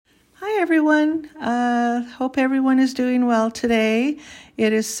everyone. Hope everyone is doing well today.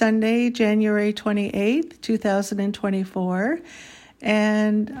 It is Sunday, January 28th, 2024.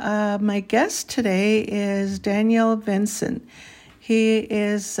 And my guest today is Daniel Vincent. He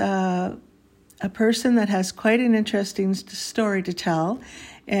is a person that has quite an interesting story to tell.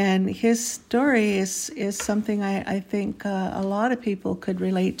 And his story is something I think a lot of people could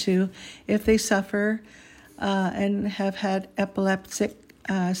relate to if they suffer and have had epileptic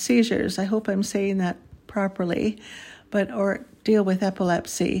seizures. I hope I'm saying that properly, or deal with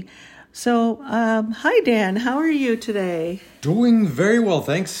epilepsy. So, hi Dan, how are you today? Doing very well,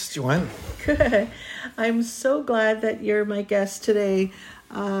 thanks, Joanne. Good. I'm so glad that you're my guest today,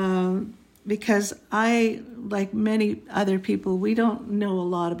 because I, like many other people, we don't know a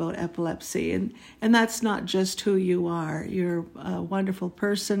lot about epilepsy, and that's not just who you are. You're a wonderful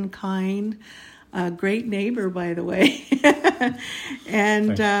person, kind, a great neighbor, by the way,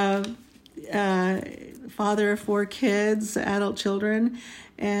 and father of 4 kids, adult children,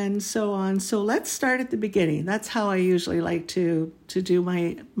 and so on. So let's start at the beginning. That's how I usually like to do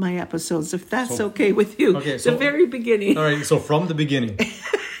my episodes, if that's okay with you. Okay, the very beginning. All right, so from the beginning.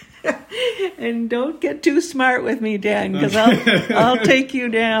 And don't get too smart with me, Dan, because I'll take you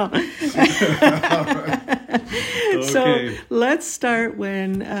down. Okay. So let's start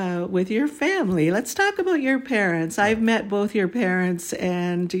with your family. Let's talk about your parents. I've met both your parents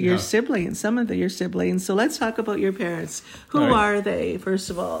and your siblings, some of your siblings. So let's talk about your parents. Who are they,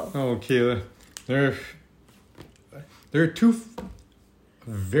 first of all? Okay, they're 2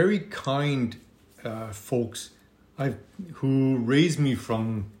 very kind folks who raised me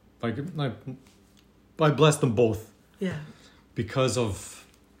from. I bless them both. Yeah. Because of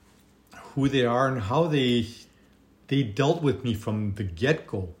who they are and how they dealt with me from the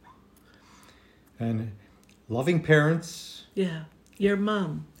get-go. And loving parents. Yeah. Your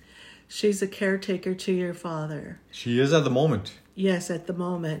mom. She's a caretaker to your father. She is at the moment. Yes, at the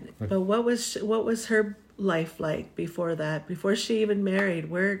moment. But what was her life like before that? Before she even married?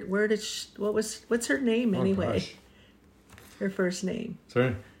 Where did she, what's her name anyway? Gosh. Her first name. Sorry.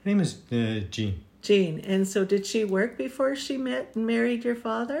 Her name is Jean. Jean. And so did she work before she met and married your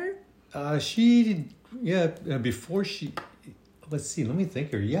father? Before she, let's see, let me think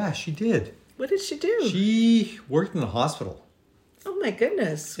here. Yeah, she did. What did she do? She worked in the hospital. Oh my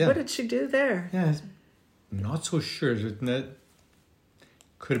goodness. Yeah. What did she do there? Yeah, not so sure. That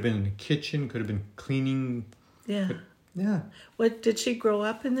could have been in the kitchen, could have been cleaning. Yeah. But, yeah. What, did she grow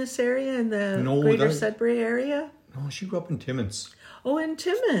up in this area, in the Greater Sudbury area? No, she grew up in Timmins. Oh, in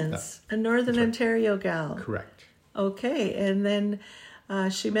Timmins, a Northern Ontario gal. Correct. Okay, and then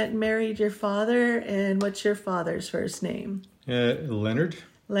she met and married your father, and what's your father's first name? Leonard.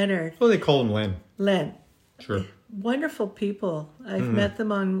 Leonard. Oh, they call him Len. Len. Sure. Wonderful people. I've met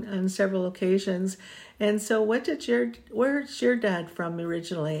them on several occasions. And so where's your dad from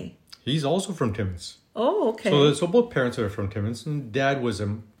originally? He's also from Timmins. Oh, okay. So both parents are from Timmins, and Dad was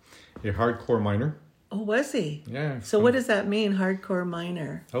a hardcore miner. Oh, was he? Yeah. So what does that mean, hardcore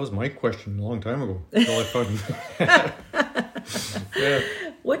miner? That was my question a long time ago. Until I found yeah.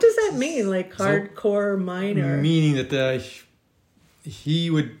 What does that mean, like hardcore miner? Meaning that he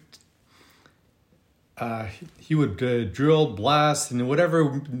would drill, blast, and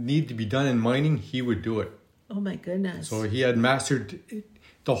whatever needed to be done in mining, he would do it. Oh my goodness. So he had mastered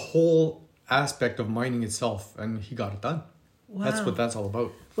the whole aspect of mining itself, and he got it done. Wow. That's what that's all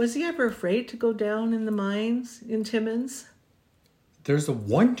about. Was he ever afraid to go down in the mines in Timmins? There's the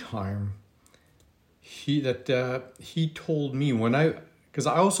one time he told me because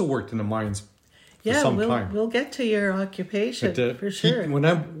I also worked in the mines for some time. We'll get to your occupation for sure. When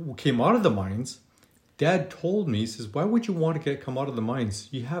I came out of the mines, Dad told me, he says, "Why would you want to come out of the mines?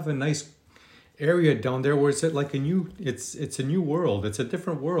 You have a nice area down there where it's like it's a new world. It's a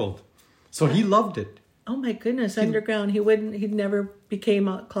different world." So he loved it. Oh my goodness, underground. He never became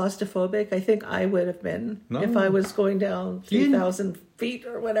claustrophobic. I think I would have been if I was going down 3,000 feet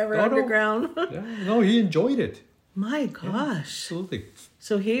or whatever underground. No, he enjoyed it. My gosh. Yeah, absolutely.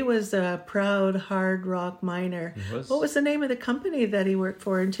 So he was a proud hard rock miner. What was the name of the company that he worked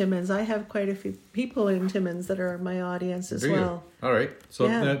for in Timmins? I have quite a few people in Timmins that are my audience as well. All right.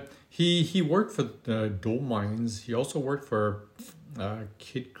 So he worked for the Dole Mines. He also worked for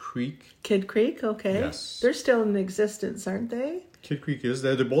Kid Creek. Kid Creek, okay. Yes. They're still in existence, aren't they? Kid Creek is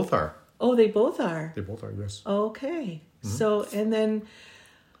there. They both are. Oh, they both are? They both are, yes. Okay. Mm-hmm. So, and then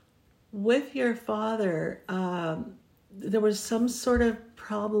with your father, there was some sort of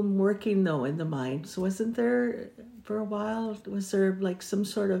problem working, though, in the mine. So wasn't there, for a while, was there like some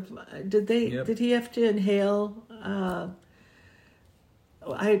sort of, did he have to inhale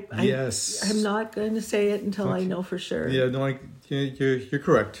Yes. I'm not going to say it until I Okay. know for sure. Yeah, no, you're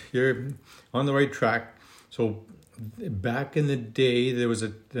correct. You're on the right track. So back in the day, there was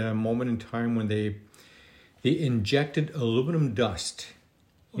a moment in time when they injected aluminum dust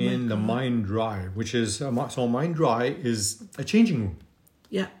in the mine dry, which is so a mine dry is a changing room.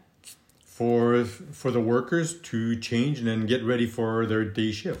 Yeah. For the workers to change and then get ready for their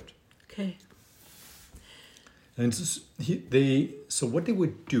day shift. Okay. And so what they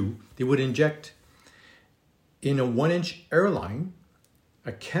would do, they would inject in a 1-inch airline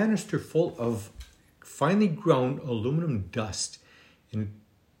a canister full of finely ground aluminum dust, and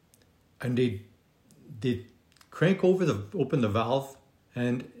they crank open the valve,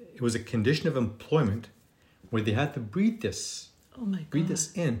 and it was a condition of employment where they had to breathe this. Oh my God. Breathe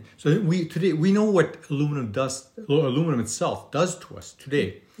this in. So today we know what aluminum itself does to us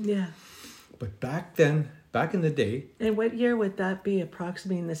today. Yeah. But back in the day, And what year would that be?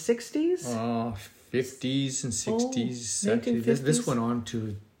 Approximately in the 60s? 50s and 60s. Actually, 1950s? this went on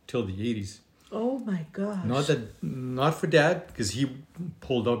till the 80s. Oh my gosh. Not for Dad, because he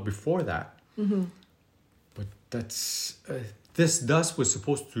pulled out before that. Mm-hmm. But this dust was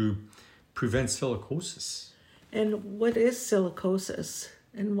supposed to prevent silicosis. And what is silicosis?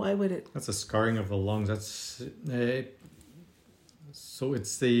 And why would it? That's a scarring of the lungs. That's so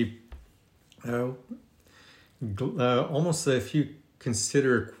it's the almost if you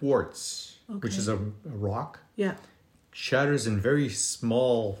consider quartz, which is a rock, Yeah. shatters in very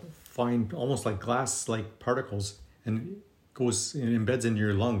small, fine, almost like glass-like particles, and embeds into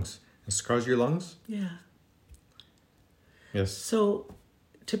your lungs and scars your lungs. Yeah. Yes. So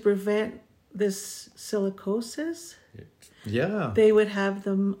to prevent this silicosis, Yeah. they would have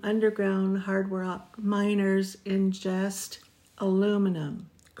the underground hard rock miners ingest aluminum.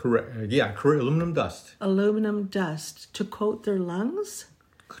 Correct. Yeah. Correct. Aluminum dust Aluminum dust to coat their lungs.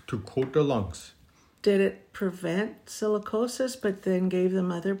 to coat their lungs. Did it prevent silicosis, but then gave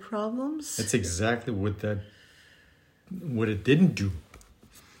them other problems? That's exactly what it didn't do.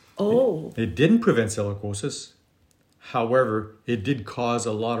 Oh. It didn't prevent silicosis. However, it did cause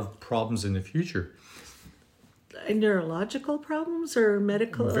a lot of problems in the future. Neurological problems or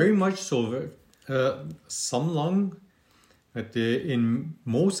medical? Very much so. Some lung, in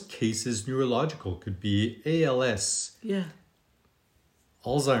most cases, neurological, could be ALS, Yeah.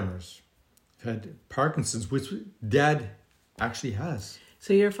 Alzheimer's, had Parkinson's, which Dad actually has.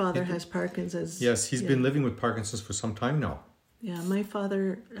 So your father has Parkinson's. Yes, he's been living with Parkinson's for some time now. Yeah, my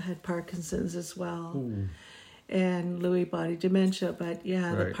father had Parkinson's as well. Ooh. And Lewy body dementia. But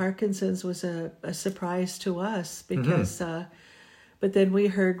yeah, the Right. Parkinson's was a surprise to us because, but then we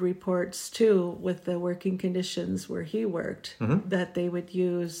heard reports too with the working conditions where he worked that they would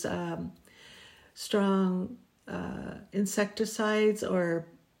use strong insecticides or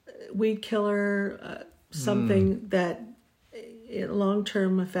weed killer, something that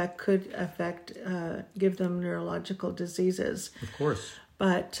long-term effect could give them neurological diseases. Of course.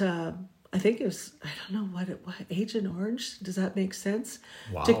 But I think it was, I don't know what Agent Orange, does that make sense?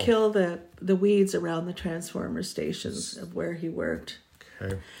 Wow. To kill the weeds around the transformer stations of where he worked.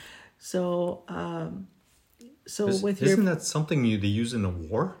 Okay. So Isn't that something they use in a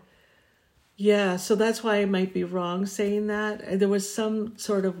war? Yeah, so that's why I might be wrong saying that. There was some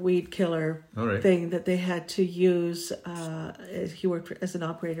sort of weed killer thing that they had to use. He worked as an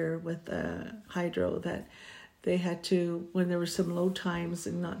operator with hydro, that they had to, when there were some low times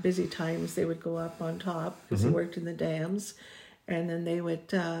and not busy times, they would go up on top because he worked in the dams, and then they would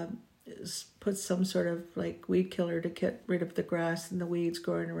put some sort of like weed killer to get rid of the grass and the weeds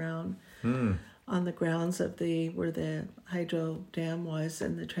growing around on the grounds of where the hydro dam was,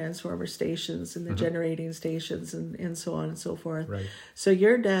 and the transformer stations and the generating stations and so on and so forth. Right. So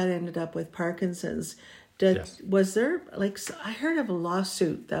your dad ended up with Parkinson's. Yes. Was there, I heard of a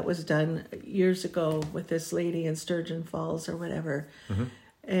lawsuit that was done years ago with this lady in Sturgeon Falls or whatever,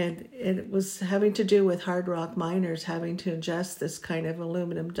 and it was having to do with hard rock miners having to ingest this kind of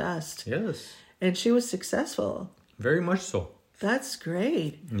aluminum dust. Yes. And she was successful. Very much so. That's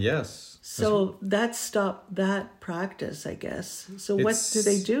great. Yes. So that stopped that practice, I guess. So what do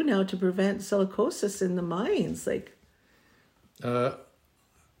they do now to prevent silicosis in the mines?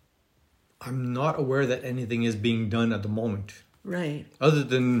 I'm not aware that anything is being done at the moment. Right. Other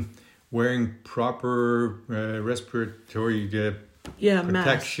than wearing proper respiratory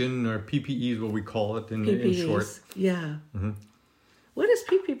protection, or PPE is what we call it in short. Yeah. What does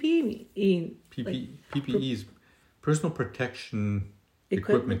PPE mean? PPE is personal protection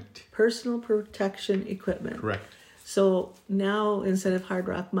equipment. Personal protection equipment. Correct. So now, instead of hard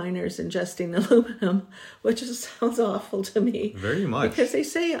rock miners ingesting aluminum, which just sounds awful to me. Very much. Because they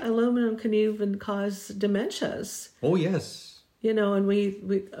say aluminum can even cause dementias. Oh, yes. You know, and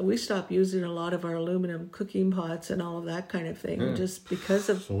we stopped using a lot of our aluminum cooking pots and all of that kind of thing just because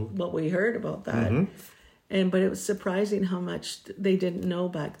of what we heard about that. But it was surprising how much they didn't know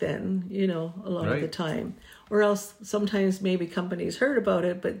back then, you know, a lot of the time. Or else sometimes maybe companies heard about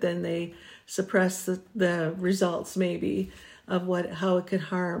it, but then they suppress the results maybe of how it could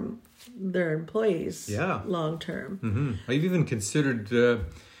harm their employees long term. I've even considered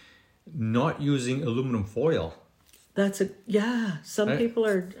not using aluminum foil. Some people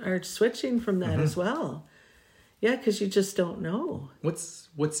are switching from that as well. Yeah, because you just don't know.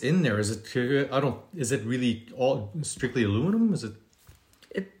 What's in there? Is it really all strictly aluminum? Is it?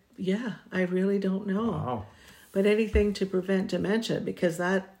 I really don't know. Wow. But anything to prevent dementia, because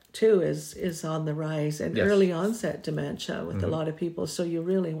that too is on the rise, and early onset dementia with a lot of people. So you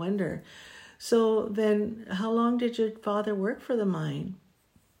really wonder. So then, how long did your father work for the mine?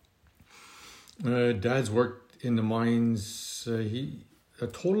 Dad's worked in the mines. A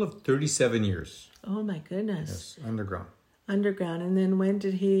total of 37 years. Oh my goodness. Yes, underground. And then when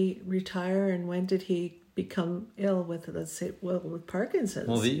did he retire, and when did he become ill with, with Parkinson's?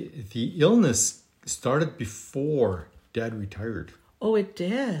 Well, the illness started before Dad retired. Oh, it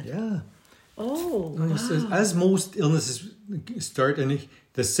did? Yeah. Oh, wow. As most illnesses start, and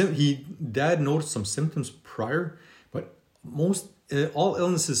Dad noticed some symptoms prior, but all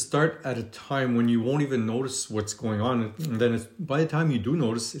illnesses start at a time when you won't even notice what's going on, and then by the time you do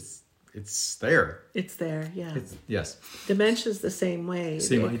notice, it's there. It's there, yeah. Yes. Dementia's the same way.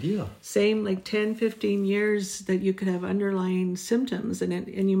 Same idea. Same, like 10, 15 years that you could have underlying symptoms,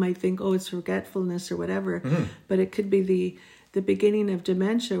 and you might think, oh, it's forgetfulness or whatever, but it could be the beginning of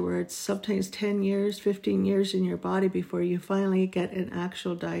dementia, where it's sometimes 10 years, 15 years in your body before you finally get an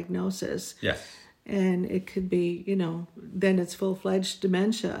actual diagnosis. Yes. And it could be, then it's full-fledged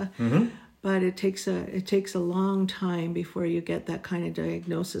dementia. But it takes a long time before you get that kind of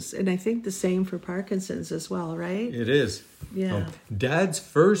diagnosis. And I think the same for Parkinson's as well, right? It is. Yeah. Dad's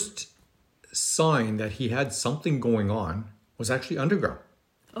first sign that he had something going on was actually underground.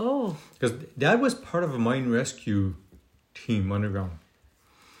 Oh. Because Dad was part of a mine rescue team underground.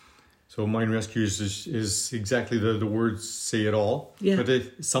 So mine rescue is exactly the words say it all. Yeah. But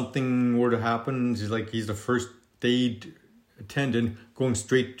if something were to happen, he's the first aid attendant going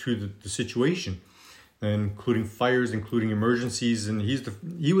straight to the situation, including fires, including emergencies, and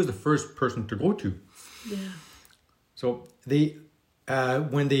he was the first person to go to. Yeah. So they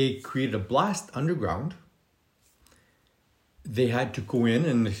when they created a blast underground, they had to go in,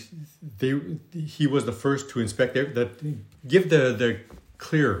 and he was the first to inspect give the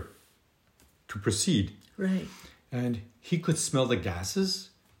clear to proceed. Right. And he could smell the gases,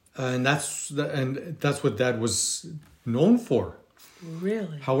 and that's what Dad was known for.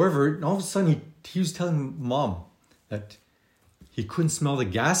 Really? However, all of a sudden he was telling Mom that he couldn't smell the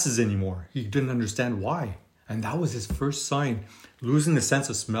gases anymore. He didn't understand why. And that was his first sign, losing the sense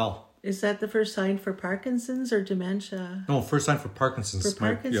of smell. Is that the first sign for Parkinson's or dementia? No, first sign for Parkinson's. For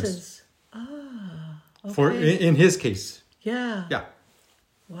Parkinson's. Yes. Ah, okay. For in his case. Yeah. Yeah.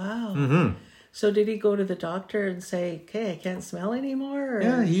 Wow. Mm-hmm. So did he go to the doctor and say, okay, I can't smell anymore? Or?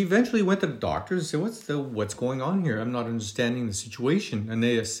 Yeah, he eventually went to the doctor and said, what's going on here? I'm not understanding the situation. And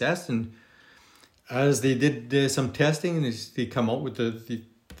they assessed, and as they did some testing, and they come out with the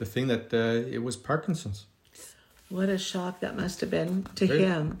thing that it was Parkinson's. What a shock that must have been to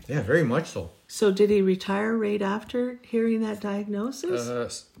him. Yeah, very much so. So did he retire right after hearing that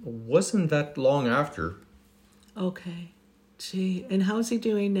diagnosis? Wasn't that long after. Okay. Gee, and how's he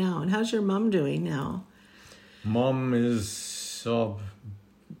doing now? And how's your mom doing now? Mom is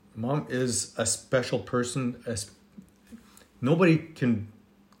a special person. Nobody can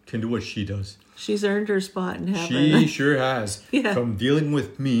do what she does. She's earned her spot in heaven. She sure has. Yeah. From dealing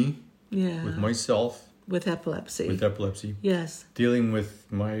with me, yeah, with myself. With epilepsy. Yes. Dealing with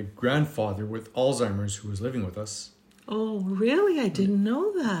my grandfather with Alzheimer's, who was living with us. Oh, really? I didn't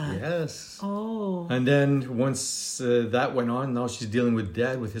know that. Yes. Oh. And then once that went on, now she's dealing with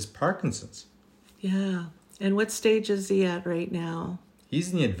Dad with his Parkinson's. Yeah. And what stage is he at right now?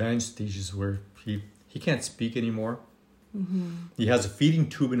 He's in the advanced stages where he can't speak anymore. Mm-hmm. He has a feeding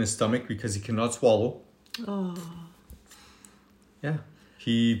tube in his stomach because he cannot swallow. Oh. Yeah.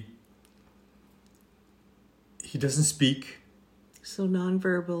 He doesn't speak. So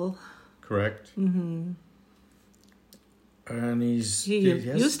nonverbal. Correct. Mm-hmm. And he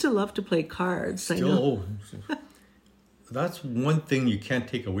used to love to play cards. Still, that's one thing you can't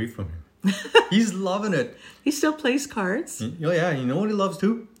take away from him. He's loving it. He still plays cards? Oh, yeah. You know what he loves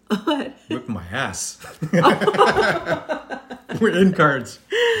too? What? Whip my ass. We're in cards.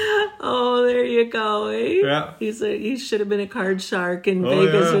 Oh, there you go. Eh? Yeah. He should have been a card shark in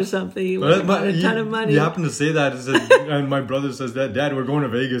Vegas or something. He would have got a ton of money. You happen to say that, and my brother says that, Dad, we're going to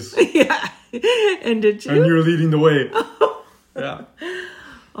Vegas. Yeah. And did you? And you're leading the way. Yeah.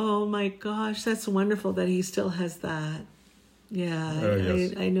 Oh my gosh, that's wonderful that he still has that. Yeah,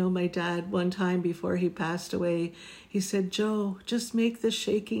 Yes. I know my dad one time before he passed away, he said, Joe, just make the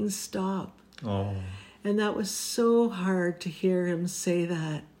shaking stop. Oh. And that was so hard to hear him say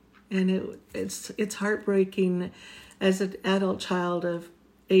that. And it's heartbreaking as an adult child of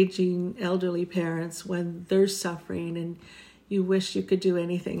aging elderly parents when they're suffering and you wish you could do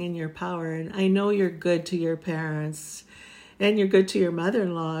anything in your power. And I know you're good to your parents and you're good to your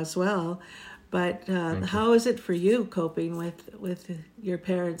mother-in-law as well. But how is it for you coping with your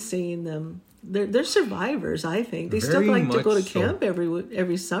parents seeing them? They're survivors, I think. They still like to go to camp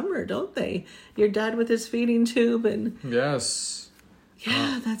every summer, don't they? Your dad with his feeding tube and Yes.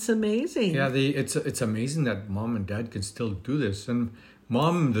 yeah, that's amazing. Yeah, it's amazing that Mom and Dad can still do this. And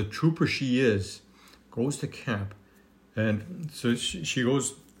Mom, the trooper she is, goes to camp, and so she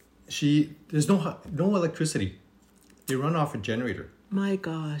goes. There's no electricity. They run off a generator. My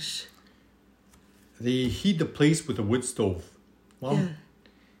gosh. They heat the place with a wood stove. Mom,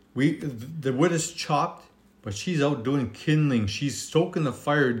 the wood is chopped, but she's out doing kindling. She's stoking the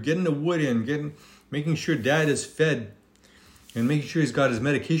fire, getting the wood in, making sure Dad is fed, and making sure he's got his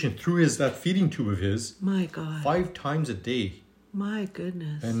medication through that feeding tube of his. My God. 5 times a day. My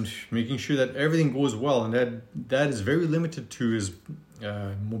goodness. And making sure that everything goes well. And Dad is very limited to his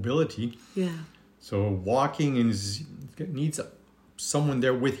mobility. Yeah. So walking needs someone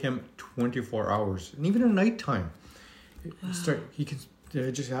there with him 24 hours. And even at nighttime. Wow. He can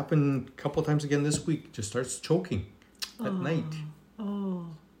just happen a couple times again this week. Just starts choking at night. Oh.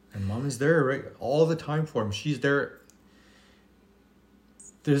 And Mom is there right all the time for him. She's there.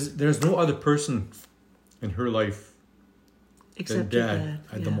 There's no other person in her life Except than Dad your dad.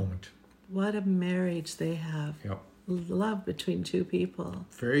 at the moment. What a marriage they have. Yeah. Love between two people.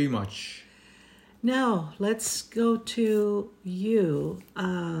 Very much. Now, let's go to you.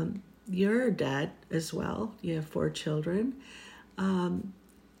 You're a dad as well. You have 4 children.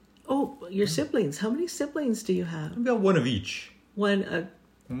 Your siblings. How many siblings do you have? I've got one of each. One.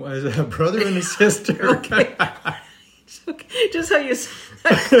 A brother and a sister. Okay. Okay. Just how you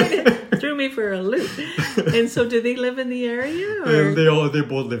kind of threw me for a loop. And so, do they live in the area? Or? They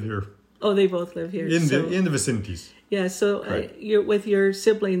both live here. Oh, they both live here. In the vicinities. Yeah, so you're with your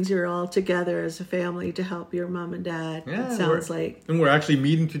siblings, you're all together as a family to help your mom and dad. Yeah, it sounds like. And we're actually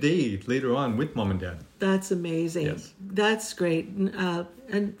meeting today, later on, with Mom and Dad. That's amazing. Yes. That's great.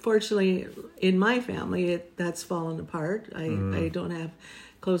 Unfortunately, in my family, that's fallen apart. I don't have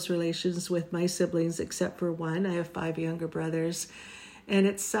close relations with my siblings except for one. I have 5 younger brothers. And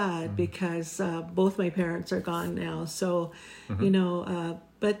it's sad because both my parents are gone now. So,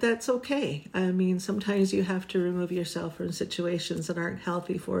 but that's okay. I mean, sometimes you have to remove yourself from situations that aren't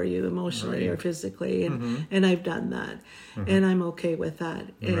healthy for you emotionally or physically. And I've done that. And I'm okay with that.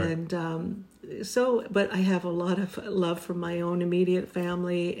 And but I have a lot of love from my own immediate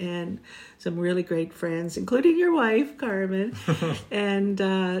family and some really great friends, including your wife, Carmen. And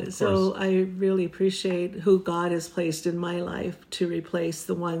so I really appreciate who God has placed in my life to replace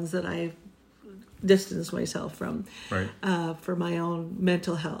the ones that I've distance myself from for my own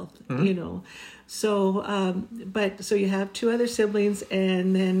mental health, So, so you have 2 other siblings,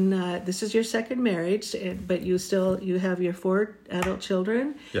 and then this is your second marriage, but you have your 4 adult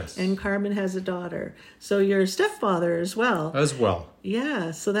children. Yes. And Carmen has a daughter. So you're a stepfather as well. As well.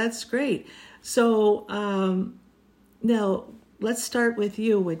 Yeah, so that's great. So now let's start with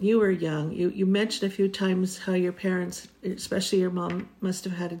you. When you were young, you mentioned a few times how your parents, especially your mom, must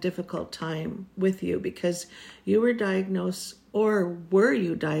have had a difficult time with you because you were diagnosed, or were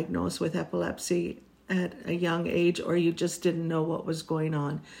you diagnosed with epilepsy at a young age, or you just didn't know what was going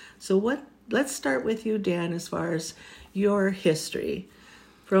on. So let's start with you, Dan, as far as your history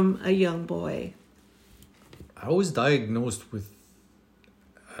from a young boy. I was diagnosed with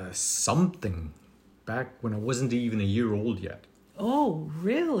something back when I wasn't even a year old yet. Oh,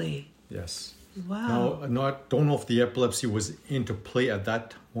 really? Yes. Wow. Now, don't know if the epilepsy was into play at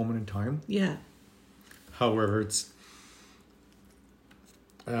that moment in time. Yeah. However, it's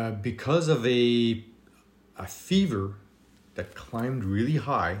because of a fever that climbed really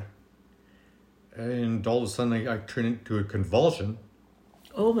high, and all of a sudden I turned into a convulsion.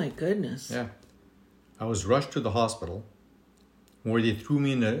 Oh my goodness. Yeah. I was rushed to the hospital where they threw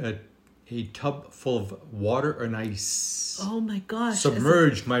me in a tub full of water and ice. Oh my gosh.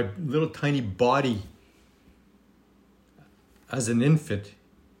 Submerged my little tiny body as an infant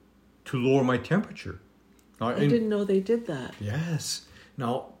to lower my temperature. Now, I didn't know they did that. Yes.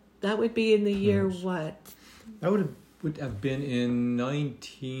 Now, that would be in the year what? That would have been in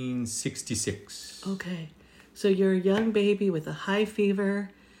 1966. Okay. So you're a young baby with a high fever,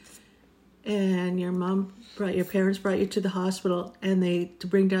 and your parents brought you to the hospital, and to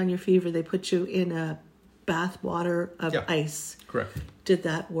bring down your fever, they put you in a bath water of ice. Correct. Did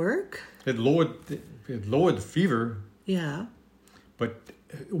that work? It lowered the fever. Yeah. But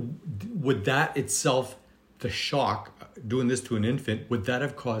would that itself, the shock, doing this to an infant, would that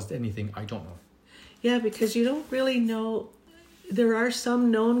have caused anything? I don't know. Yeah, because you don't really know. There are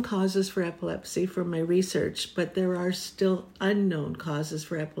some known causes for epilepsy from my research, but there are still unknown causes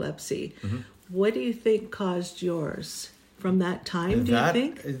for epilepsy. Mm-hmm. What do you think caused yours from that time, do you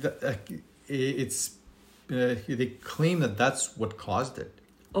think? They claim that that's what caused it.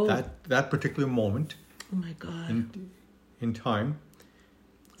 Oh. That particular moment. Oh my God. In time,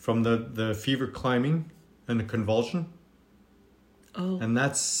 from the fever climbing and the convulsion. Oh. And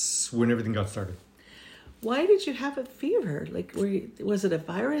that's when everything got started. Why did you have a fever? Like, was it a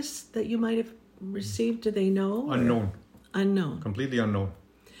virus that you might have received? Do they know? Unknown. Unknown. Completely unknown.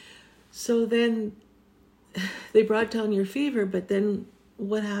 So then they brought down your fever, but then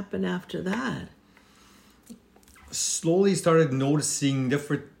what happened after that? Slowly started noticing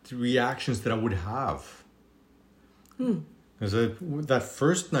different reactions that I would have. Because that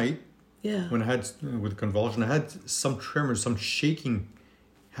first night, when I had with convulsion, I had some tremors, some shaking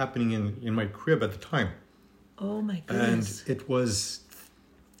happening in my crib at the time. Oh my goodness! And it was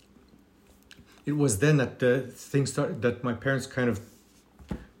then that things started, that my parents kind of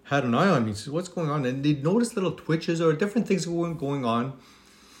had an eye on me. So what's going on? And they'd notice little twitches or different things going on.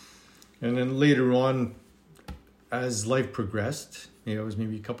 And then later on, as life progressed, I was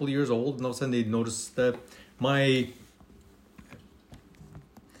maybe a couple of years old, and all of a sudden they'd notice that my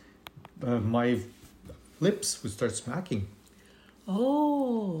lips would start smacking.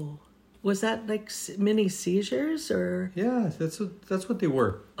 Oh, was that like mini seizures or? Yeah, that's what they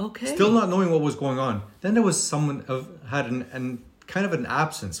were. Okay. Still not knowing what was going on. Then there was someone had an kind of an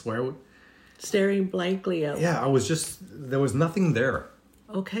absence where I would, staring blankly out. Yeah, there was nothing there.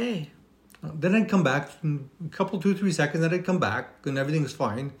 Okay. Then I'd come back in a couple, 2-3 seconds. Then I'd come back and everything was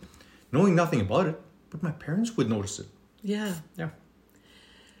fine, knowing nothing about it. But my parents would notice it. Yeah. Yeah.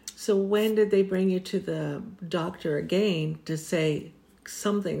 So when did they bring you to the doctor again to say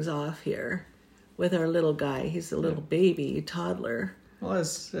something's off here with our little guy? He's a little baby, a toddler. Well,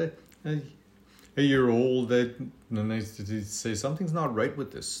 as a year old, then they say something's not right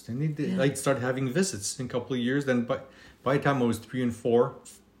with this. Then I'd start having visits in a couple of years. Then by the time I was 3 and 4,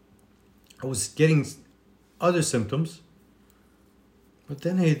 I was getting other symptoms. But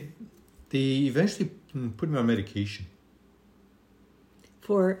then they eventually put me on medication.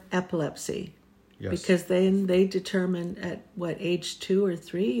 For epilepsy. Yes. Because then they determined at what, age 2 or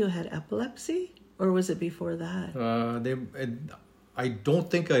 3 you had epilepsy? Or was it before that? I don't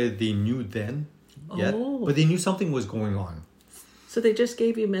think they knew then yet, but they knew something was going on. So they just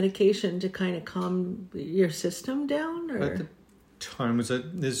gave you medication to kind of calm your system down? Or? At the time,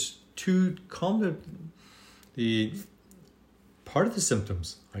 is to calm the part of the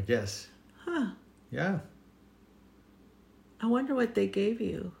symptoms, I guess. Huh. Yeah. I wonder what they gave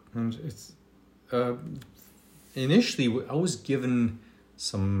you. And it's initially I was given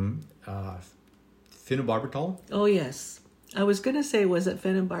some phenobarbital. Oh yes, I was gonna say, was it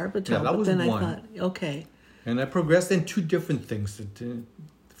phenobarbital? Yeah, that was one. I thought, okay. And I progressed in 2 different things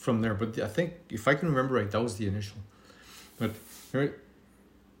from there. But I think if I can remember right, that was the initial. But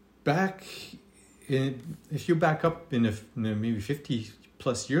if you back up in maybe 50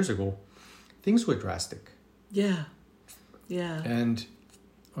 plus years ago, things were drastic. Yeah. Yeah. And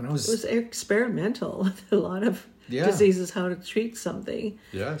when it was experimental with a lot of diseases, how to treat something.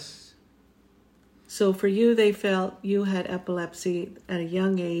 Yes. So for you, they felt you had epilepsy at a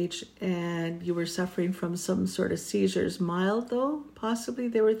young age and you were suffering from some sort of seizures. Mild though, possibly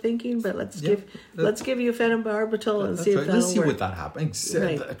they were thinking, but let's give you phenobarbital and see if that'll work. Let's see what that happens.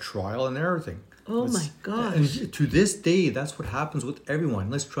 Right. A trial and everything. Oh my gosh. And to this day, that's what happens with everyone.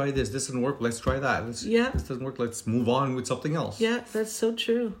 Let's try this. This doesn't work. Let's try that. This doesn't work. Let's move on with something else. Yeah, that's so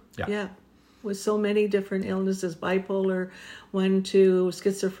true. Yeah. With so many different illnesses, bipolar, 1, 2,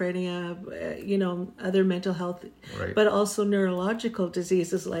 schizophrenia, other mental health, right. But also neurological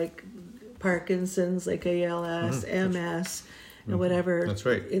diseases like Parkinson's, like ALS, MS, and whatever. That's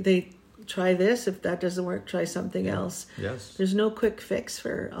right. try this. If that doesn't work, try something else. Yes. There's no quick fix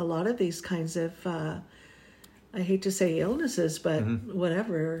for a lot of these kinds of, I hate to say illnesses, but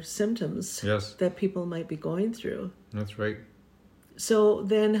whatever symptoms Yes. that people might be going through. That's right. So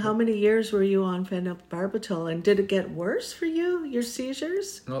then how many years were you on phenobarbital, and did it get worse for you, your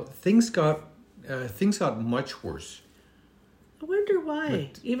seizures? Well, things got much worse. I wonder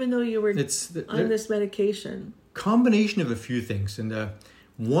why, even though you were on this medication. Combination of a few things, and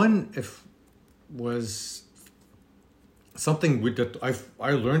one was something that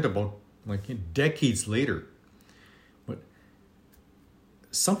I learned about like decades later, but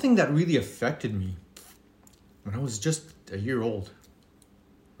something that really affected me when I was just a year old,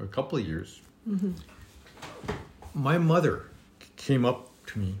 or a couple of years. My mother came up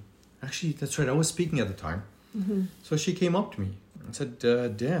to me. Actually, that's right. I was speaking at the time, so she came up to me and said,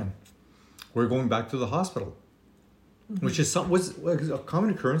 "Dan, we're going back to the hospital." Which was a common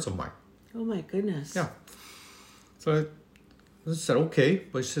occurrence of mine. Oh my goodness. Yeah. So I said, okay.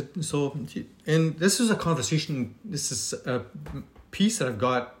 But she said, and this is a conversation, this is a piece that I've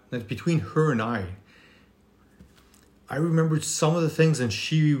got that's between her and I. I remembered some of the things and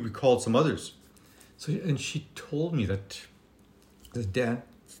she recalled some others. So, and she told me that, "Dad,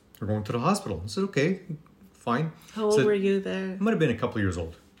 we're going to the hospital." I said, okay, fine. How old were you there? I might have been a couple of years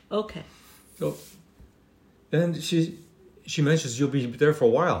old. Okay. So then she mentions, "You'll be there for a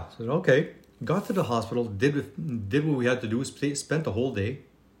while." I said, okay. Got to the hospital, did what we had to do, spent the whole day.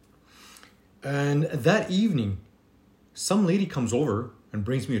 And that evening, some lady comes over and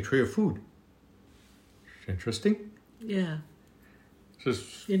brings me a tray of food. Interesting. Yeah.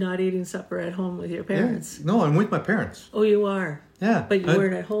 Just, you're not eating supper at home with your parents. Yeah. No, I'm with my parents. Oh, you are? Yeah. But you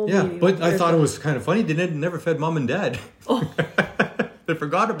weren't at home Yeah, eating. but I thought it was kind of funny. They never fed Mom and Dad. Oh. They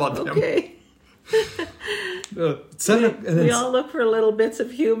forgot about them. Okay. We all look for little bits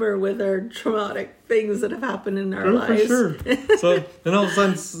of humor with our traumatic things that have happened in our lives. For sure. So, and all of a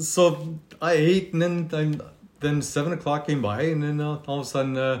sudden, so I ate, and then 7 o'clock came by, and then all of a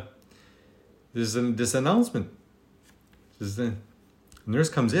sudden, there's this announcement. The nurse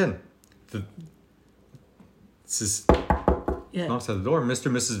comes in. Knocks at the door. "Mr.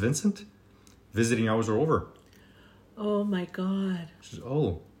 and Mrs. Vincent, visiting hours are over." Oh my God. She says,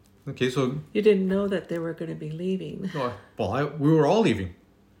 "Oh, okay, so..." You didn't know that they were going to be leaving. Well, we were all leaving,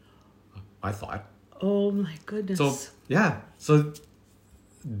 I thought. Oh my goodness. So, yeah. So,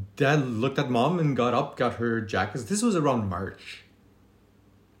 Dad looked at Mom and got up, got her jackets. This was around March.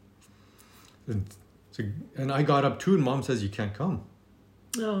 And I got up too, and Mom says, "You can't come."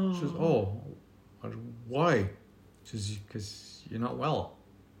 Oh. She says, "Oh, why?" She says, "Because you're not well."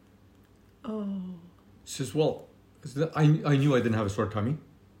 Oh. She says, "Well, I knew I didn't have a sore tummy.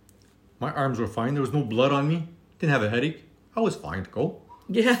 My arms were fine. There was no blood on me. Didn't have a headache. I was fine to go."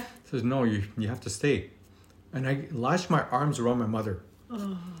 Yeah. She says, "No, you have to stay." And I lashed my arms around my mother.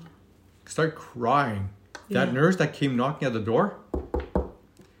 Oh. Start crying. Yeah. That nurse that came knocking at the door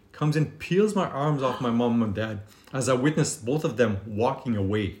comes in, peels my arms off my mom and dad as I witnessed both of them walking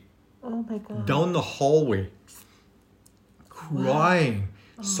away. Oh my God. Down the hallway. Crying.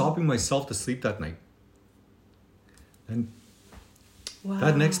 Wow. Sobbing myself to sleep that night. And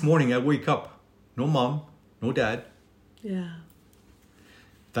that next morning I wake up. No mom, no dad. Yeah.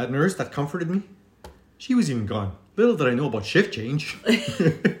 That nurse that comforted me, she was even gone. Little did I know about shift change.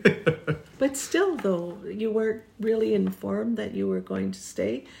 But still, though, you weren't really informed that you were going to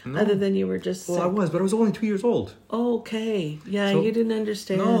stay, other than you were just sick. Well, I was, but I was only 2 years old. Okay. Yeah, so, you didn't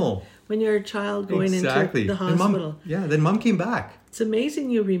understand. No. When you're a child going into the hospital. Then Mom came back. It's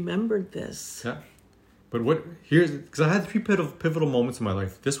amazing you remembered this. Yeah. But because I had 3 pivotal moments in my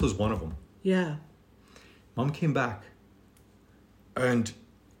life. This was one of them. Yeah. Mom came back. And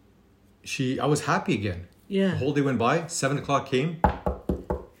I was happy again. Yeah. The whole day went by. 7 o'clock came.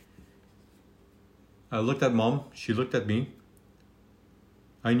 I looked at Mom. She looked at me.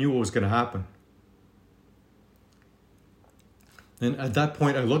 I knew what was going to happen. And at that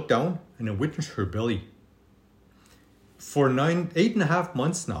point, I looked down and I witnessed her belly. For 8.5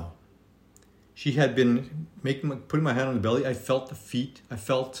 months now, she had been putting my hand on the belly. I felt the feet. I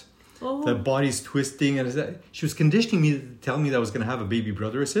felt the body's twisting. And she was conditioning me to tell me that I was going to have a baby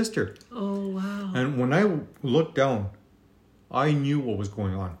brother or sister. Oh, wow. And when I looked down, I knew what was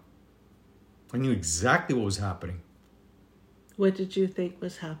going on. I knew exactly what was happening. What did you think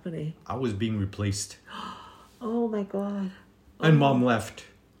was happening? I was being replaced. Oh, my God. And Mom left.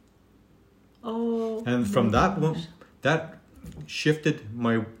 Oh. And from that one, that shifted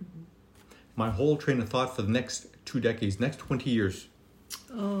my whole train of thought for the next 2 decades, next 20 years.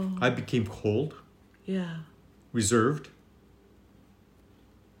 Oh. I became cold. Yeah. Reserved.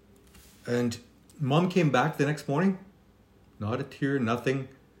 And Mom came back the next morning, not a tear, nothing.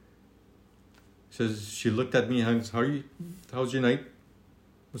 Says she looked at me and, how are you? How's your night?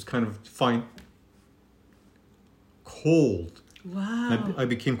 It was kind of fine. Cold. Wow. I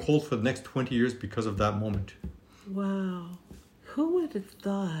became cold for the next 20 years because of that moment. Wow. Who would have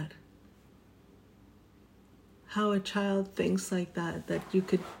thought how a child thinks like that you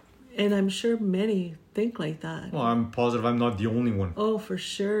could, and I'm sure many think like that. Well, I'm positive I'm not the only one. Oh, for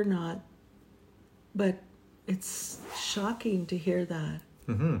sure not. But it's shocking to hear that.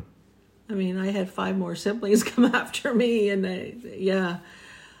 Mm-hmm. I mean, I had 5 more siblings come after me, and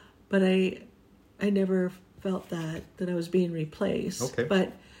but I never felt that I was being replaced. Okay.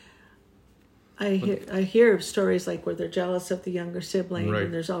 But I hear of stories like where they're jealous of the younger sibling, right.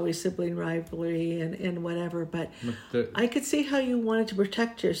 and there's always sibling rivalry and whatever. But the, I could see how you wanted to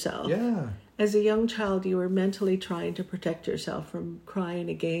protect yourself. yeah. As a young child, you were mentally trying to protect yourself from crying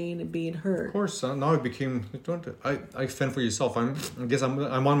again and being hurt. Of course. Now it became. I fend for yourself. I guess I'm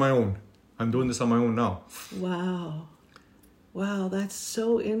on my own. I'm doing this on my own now. Wow, that's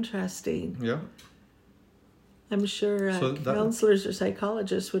so interesting. Yeah. I'm sure counselors or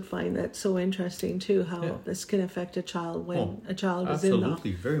psychologists would find that so interesting too, how this can affect a child when a child is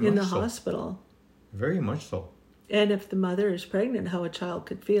in the hospital. Very much so. And if the mother is pregnant, how a child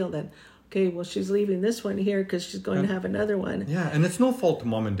could feel that, okay, well, she's leaving this one here because she's going to have another one. Yeah, and it's no fault to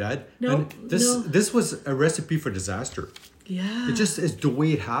mom and dad. No, this was a recipe for disaster. Yeah. It just is the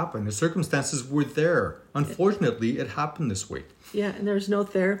way it happened. The circumstances were there. Unfortunately, it happened this way. Yeah, and there's no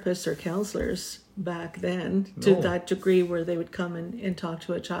therapists or counselors back then to that degree where they would come and talk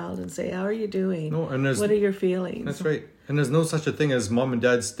to a child and say, how are you doing? No, and what are your feelings? That's right. And there's no such a thing as mom and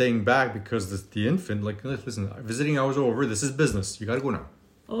dad staying back because the infant, like, listen, visiting hours are over. This is business. You got to go now.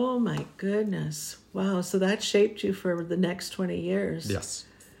 Oh, my goodness. Wow. So that shaped you for the next 20 years. Yes.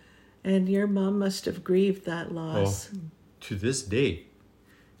 And your mom must have grieved that loss. Oh, to this day.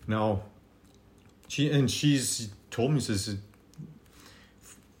 Now, she's told me, says,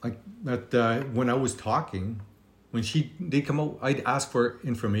 like, that when I was talking, when they'd come out, I'd ask for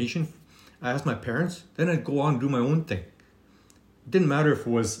information. I asked my parents, then I'd go on and do my own thing. It didn't matter if it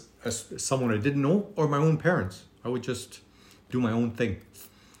was someone I didn't know or my own parents. I would just do my own thing.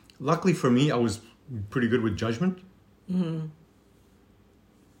 Luckily for me, I was pretty good with judgment. Mm-hmm.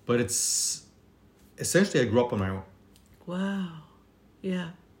 But it's essentially I grew up on my own. Wow. Yeah.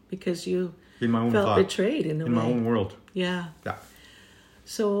 Because you in my own felt thought, betrayed in a way. In my own world. Yeah. Yeah.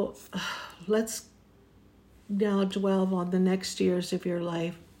 So let's now dwell on the next years of your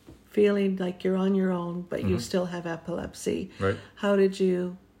life, feeling like you're on your own, but you still have epilepsy. Right.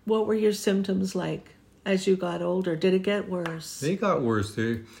 What were your symptoms like as you got older? Did it get worse? They got worse.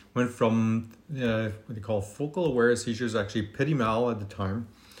 They went from what they call focal aware seizures, actually petit mal at the time.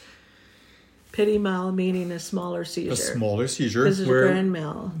 Petit mal meaning a smaller seizure. A smaller seizure. This is grand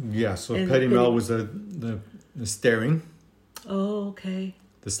mal. Yeah, so petit mal was the staring. Oh, okay.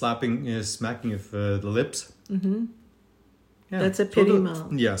 The slapping, smacking of the lips. Mm-hmm. Yeah. That's a petit mal.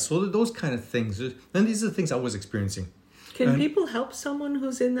 Yeah, so those kind of things. And these are the things I was experiencing. Can people help someone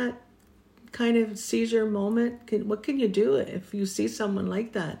who's in that kind of seizure moment? What can you do if you see someone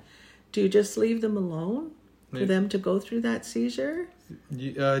like that? Do you just leave them alone for them to go through that seizure?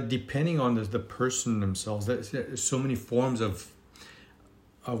 Depending on the person themselves. There's so many forms of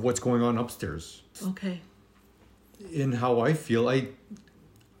what's going on upstairs. Okay. In how I feel,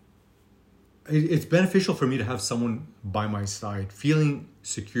 it's beneficial for me to have someone by my side, feeling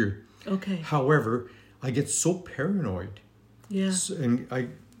secure. Okay. However, I get so paranoid. Yeah. And I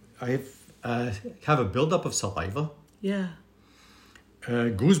have a buildup of saliva. Yeah.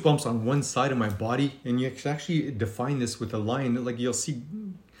 Goosebumps on one side of my body, and you can actually define this with a line. Like you'll see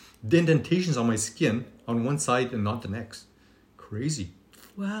the indentations on my skin on one side and not the next. Crazy.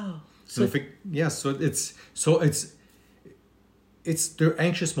 Wow. So they're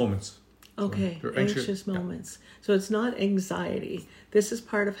anxious moments. Okay, so anxious moments. So it's not anxiety. This is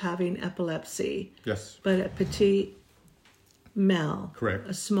part of having epilepsy. Yes. But a petit mal. Correct.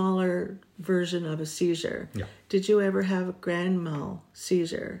 A smaller version of a seizure. Yeah. Did you ever have a grand mal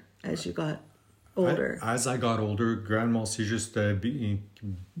seizure as you got older? As I got older, grand mal seizures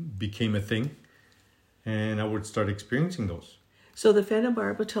became a thing, and I would start experiencing those. So the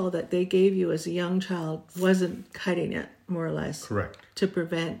phenobarbital that they gave you as a young child wasn't cutting it, more or less. Correct. To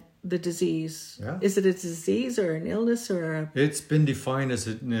prevent the disease. Yeah. Is it a disease or an illness or a... It's been defined as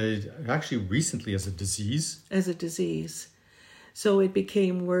actually recently as a disease. As a disease. So it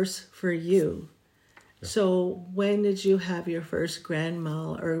became worse for you. Yeah. So when did you have your first grand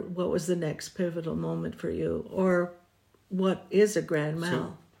mal, or what was the next pivotal moment for you? Or what is a grand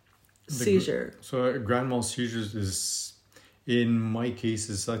mal? seizure. So a grand mal seizures is, in my case,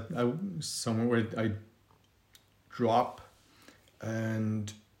 is I somewhere where I drop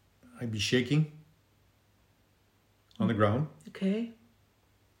and I'd be shaking on the ground. Okay.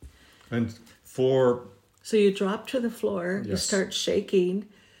 And so you drop to the floor, you Yes. start shaking.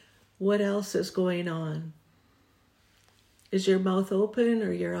 What else is going on? Is your mouth open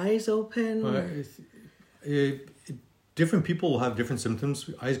or your eyes open? Different people will have different symptoms.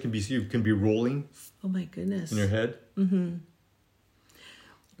 Eyes can be rolling Oh my goodness. in your head. Mm-hmm.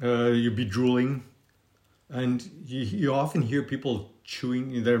 You'll be drooling, and you often hear people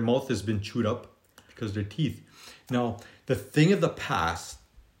chewing. Their mouth has been chewed up because of their teeth. Now, the thing of the past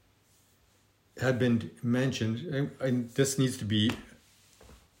had been mentioned, and this needs to be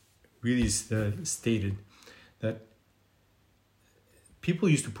really stated, that people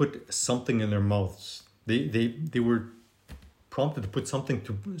used to put something in their mouths. They were prompted to put something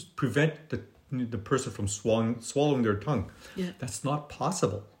to prevent the person from swallowing their tongue. Yeah. That's not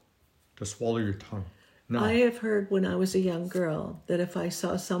possible to swallow your tongue. No. I have heard when I was a young girl that if I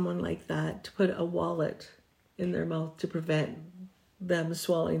saw someone like that, to put a wallet in their mouth to prevent them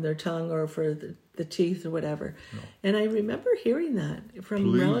swallowing their tongue or for the teeth or whatever. No. And I remember hearing that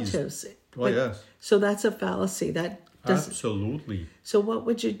from relatives. Oh, yes. So that's a fallacy. That doesn't. Absolutely. So what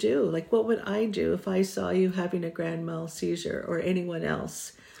would you do? Like, what would I do if I saw you having a grand mal seizure or anyone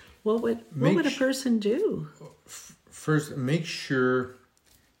else? What would a person do? First, make sure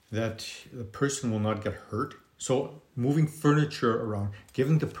that the person will not get hurt. So moving furniture around,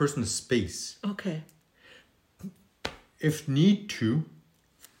 giving the person space. Okay. If need to,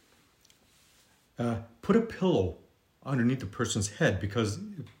 put a pillow underneath the person's head, because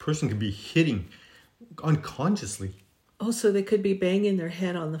the person could be hitting unconsciously. Oh, so they could be banging their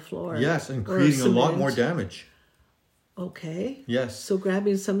head on the floor. Yes, and creating a lot more damage. Okay. Yes. So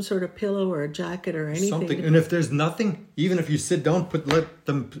grabbing some sort of pillow or a jacket or anything. Something. And if there's nothing, even if you sit down, let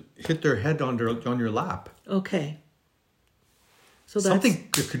them hit their head on your lap. Okay. So that's something,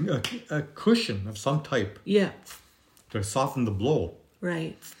 a cushion of some type. Yeah. To soften the blow.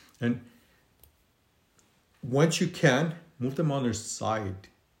 Right. And once you can, move them on their side,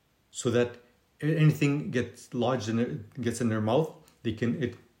 so that anything gets lodged gets in their mouth,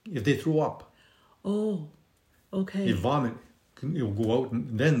 if they throw up. Oh, okay. They vomit, it will go out,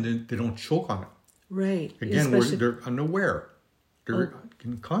 and then they don't choke on it. Right. Again, they're unaware. They're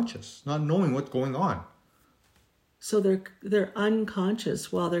unconscious, not knowing what's going on. So they're unconscious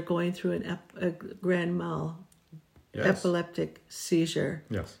while they're going through a grand mal. Yes. Epileptic seizure.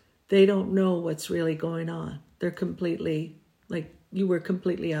 Yes. They don't know what's really going on. They're completely, like, you were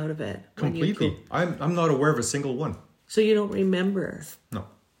completely out of it. Completely. I'm not aware of a single one. So you don't remember? No.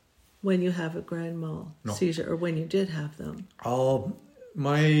 When you have a grand mal seizure, or when you did have them?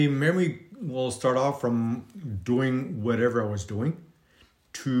 My memory will start off from doing whatever I was doing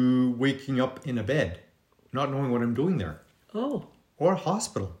to waking up in a bed, not knowing what I'm doing there. Oh. Or a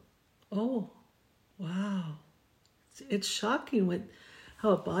hospital. Oh. Wow. It's shocking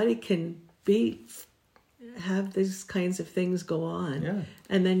how a body can have these kinds of things go on. Yeah.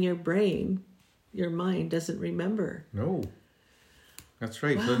 And then your brain, your mind doesn't remember. No. That's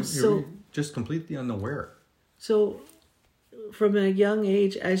right. Wow. So you're just completely unaware. So from a young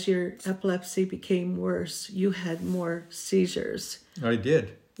age, as your epilepsy became worse, you had more seizures. I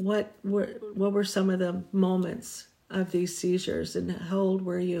did. What were some of the moments of these seizures, and how old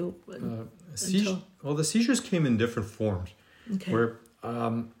were you? Well, the seizures came in different forms. Okay. Where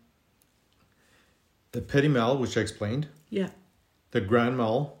the petit mal, which I explained. Yeah. The grand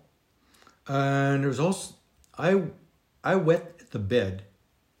mal, and there was also I wet the bed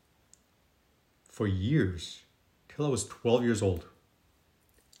for years till I was 12 years old.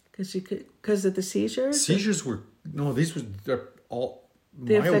 Because of the seizures. Seizures they're all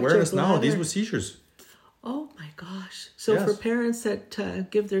my awareness now. These were seizures. Oh my gosh! So for parents that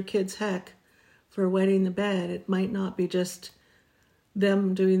give their kids heck for wetting the bed, it might not be just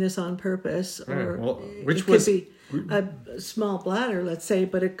them doing this on purpose, or it could be a small bladder, let's say,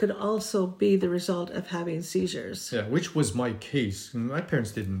 but it could also be the result of having seizures. Yeah, which was my case. My parents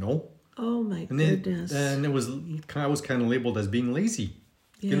didn't know. Oh my goodness! And I was kind of labeled as being lazy.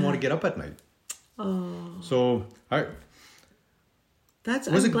 Didn't want to get up at night. Oh. So I'm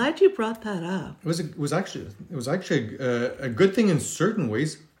glad you brought that up. It was actually a good thing in certain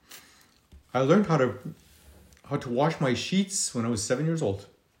ways. I learned how to wash my sheets when I was 7 years old.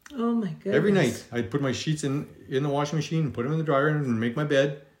 Oh my goodness! Every night I'd put my sheets in the washing machine, put them in the dryer, and make my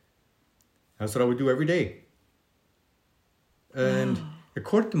bed. That's what I would do every day. And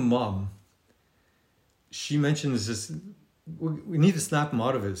according to Mom, she mentions we need to snap him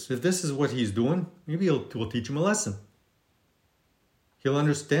out of this. If this is what he's doing, maybe we'll teach him a lesson. He'll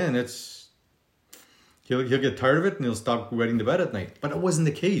understand. He'll get tired of it and he'll stop wetting the bed at night. But it wasn't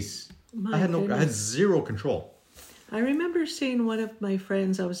the case. I had zero control. I remember seeing one of my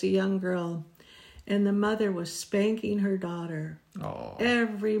friends. I was a young girl, and the mother was spanking her daughter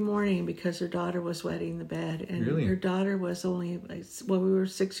every morning because her daughter was wetting the bed. And Really? her daughter was only, we were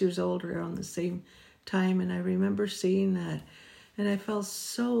 6 years old around the same time. And I remember seeing that. And I felt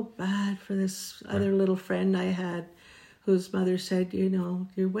so bad for this other little friend I had whose mother said,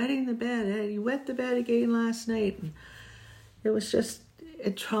 you're wetting the bed. You wet the bed again last night. And it was just,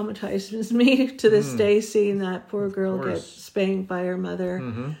 it traumatizes me to this day, seeing that poor girl get spanked by her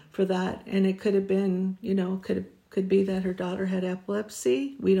mother for that. And it could have been, could be that her daughter had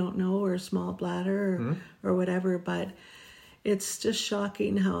epilepsy. We don't know, or a small bladder or whatever. But it's just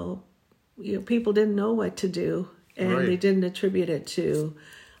shocking how people didn't know what to do, and they didn't attribute it to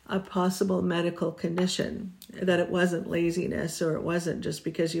a possible medical condition, that it wasn't laziness, or it wasn't just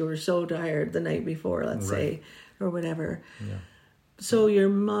because you were so tired the night before, let's say, or whatever. Yeah. So your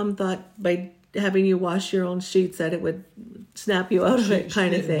mom thought by having you wash your own sheets that it would snap you out of it,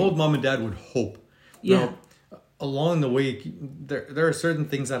 kind of thing. Both mom and dad would hope. Yeah. Now, along the way, there are certain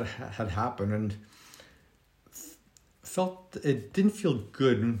things that had happened, and felt it didn't feel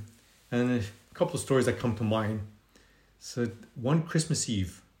good. And a couple of stories that come to mind. So one Christmas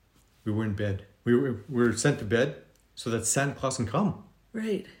Eve, we were in bed. We were sent to bed so that Santa Claus can come.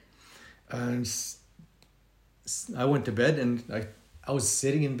 Right. And I went to bed, and I was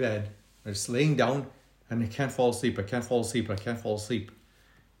sitting in bed. I was laying down, and I can't fall asleep. I can't fall asleep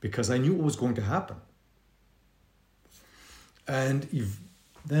because I knew what was going to happen. And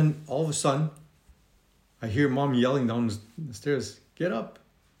then all of a sudden, I hear Mom yelling down the stairs, "Get up.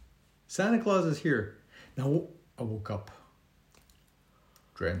 Santa Claus is here." Now, I woke up,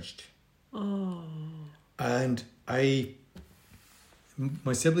 drenched. Oh. And my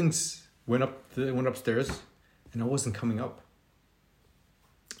siblings went upstairs, and I wasn't coming up.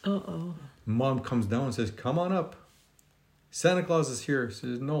 Uh-oh. Mom comes down and says, "Come on up. Santa Claus is here."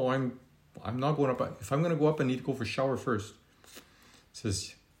 Says, "No, I'm not going up. If I'm going to go up, I need to go for a shower first."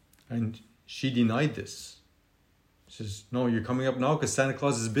 Says, and she denied this. Says, "No, you're coming up now because Santa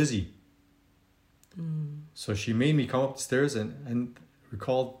Claus is busy." So she made me come up the stairs, and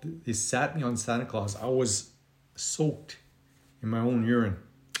recalled they sat me on Santa Claus. I was soaked in my own urine.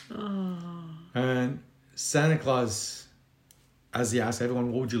 Oh. And Santa Claus, as he asked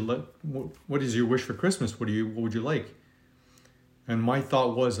everyone, "What would you like? What is your wish for Christmas? What would you like?" And my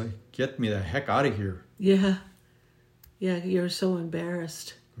thought was, "Get me the heck out of here." Yeah. Yeah, you were so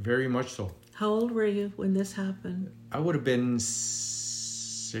embarrassed. Very much so. How old were you when this happened? I would have been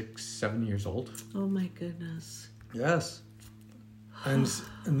 6, 7 years old. Oh my goodness. Yes. And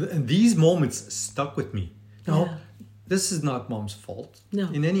these moments stuck with me. Now, this is not Mom's fault. No.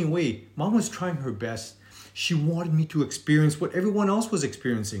 In any way. Mom was trying her best. She wanted me to experience what everyone else was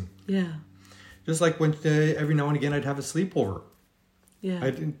experiencing. Yeah. Just like when every now and again I'd have a sleepover. Yeah.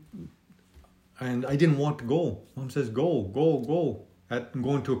 I didn't want to go. Mom says, go. I'm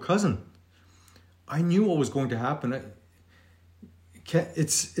going to a cousin. I knew what was going to happen.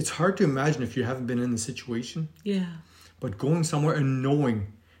 It's hard to imagine if you haven't been in the situation. Yeah. But going somewhere and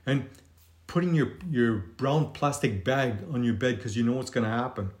knowing and putting your brown plastic bag on your bed because you know what's going to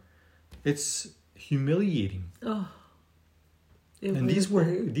happen. It's humiliating. Oh. And these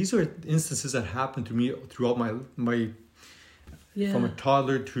are instances that happened to me throughout my from a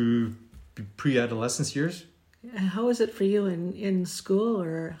toddler to pre-adolescence years. How was it for you in school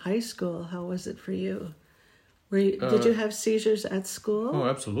or high school? How was it for you? Did you have seizures at school? Oh,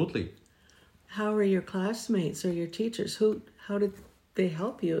 absolutely. How were your classmates or your teachers? How did they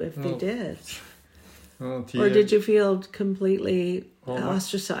help you if they did? Or did you feel completely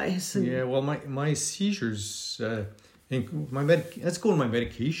ostracized? My seizures, let's go to my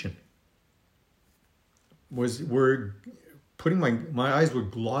medication. Were putting my eyes were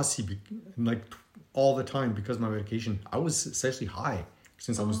glossy like all the time because of my medication. I was essentially high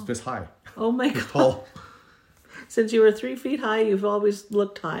since I was this high. Oh my God. Tall. Since you were 3 feet high, you've always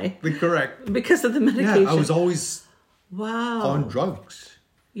looked high. Correct. Because of the medication. Yeah, I was always wow on drugs.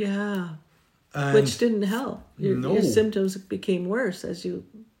 Yeah. And which didn't help. Your symptoms became worse as you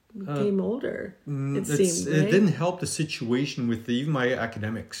became older. It seemed, right? It didn't help the situation with even my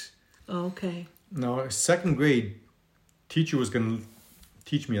academics. Oh, okay. Now, second grade, teacher was going to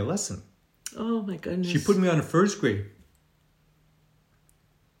teach me a lesson. Oh my goodness. She put me on a first grade.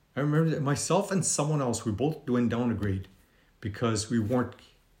 I remember that myself and someone else, we both went down a grade because we weren't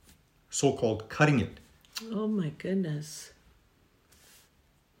so-called cutting it. Oh my goodness.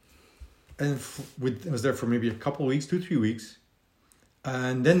 And I was there for maybe a couple of weeks, 2-3 weeks.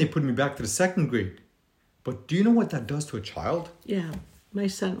 And then they put me back to the second grade. But do you know what that does to a child? Yeah. My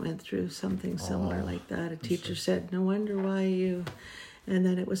son went through something similar like that. A teacher said, no wonder why you... And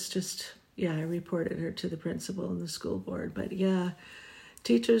then it was just, I reported her to the principal and the school board. But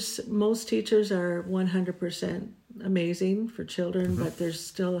most teachers are 100% amazing for children, but there's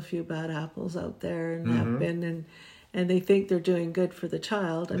still a few bad apples out there and have been, and they think they're doing good for the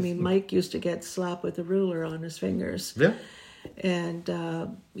child. I mean, Mike used to get slapped with a ruler on his fingers. Yeah. And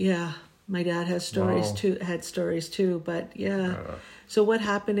my dad has stories too, but So what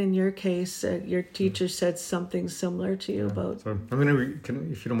happened in your case? Your teacher said something similar to you about... So I'm going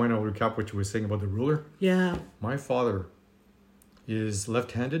to, if you don't mind, I'll recap what you were saying about the ruler. Yeah. My father is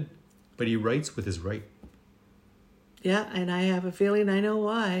left-handed, but he writes with his right. Yeah, and I have a feeling I know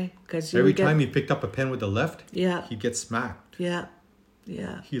why. Because every time he picked up a pen with the left, he'd get smacked. Yeah.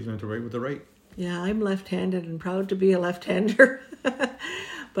 He learned to write with the right. Yeah, I'm left-handed and proud to be a left-hander.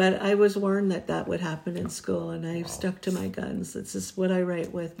 But I was warned that would happen in school, and I've stuck to my guns. This is what I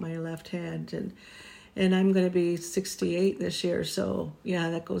write with, my left hand. And I'm going to be 68 this year, so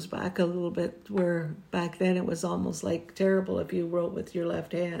that goes back a little bit, where back then it was almost like terrible if you wrote with your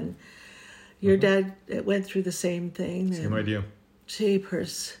left hand. Your dad went through the same thing. Same idea.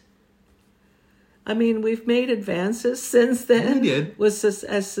 Jeepers. I mean, we've made advances since then. We did.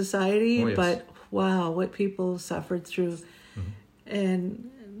 As society, yes. But wow, what people suffered through. And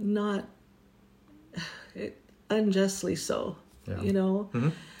not unjustly so,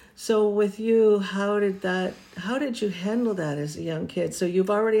 So with you, how did you handle that as a young kid? So you've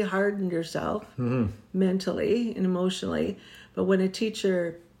already hardened yourself mentally and emotionally, but when a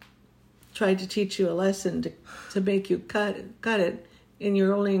teacher tried to teach you a lesson to make you cut it, and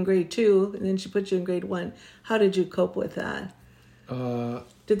you're only in grade 2, and then she put you in grade 1, how did you cope with that?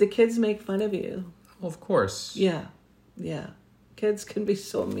 Did the kids make fun of you? Of course. Yeah. Kids can be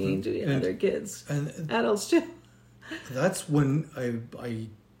so mean to other kids, and adults too. That's when I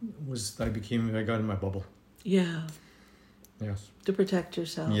got in my bubble. Yeah. Yes. To protect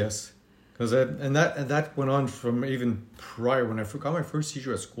yourself. Yes, because that went on from even prior, when I got my first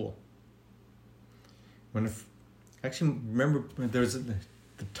seizure at school. Actually remember there was the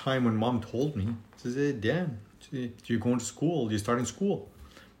time when Mom told me, she says, "Hey, Dan, you're going to school. You're starting school."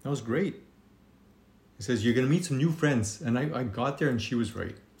 That was great. He says, "You're going to meet some new friends." And I got there, and she was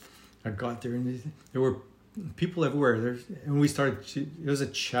right. I got there, and there were people everywhere. And we started, it was a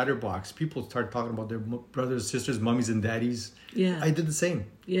chatterbox. People started talking about their brothers, sisters, mummies, and daddies. Yeah. I did the same.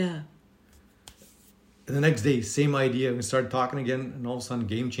 Yeah. And the next day, same idea. We started talking again, and all of a sudden,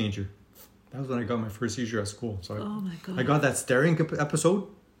 game changer. That was when I got my first seizure at school. So oh my God. I got that staring episode.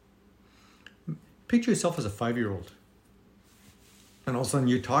 Picture yourself as a 5-year-old. And all of a sudden,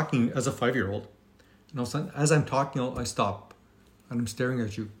 you're talking as a 5-year-old. And all of a sudden, as I'm talking, I stop. And I'm staring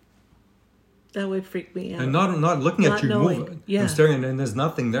at you. That would freak me out. And not looking at you move. Yeah. I'm staring, and there's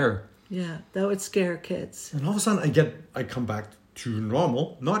nothing there. Yeah, that would scare kids. And all of a sudden, I come back to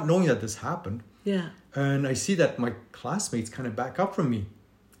normal, not knowing that this happened. Yeah. And I see that my classmates kind of back up from me.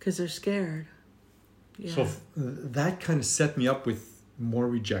 Because they're scared. Yeah. So that kind of set me up with more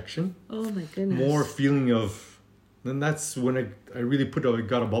rejection. Oh my goodness. More feeling of... Then that's when I really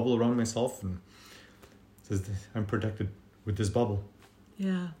got a bubble around myself, and says I'm protected with this bubble.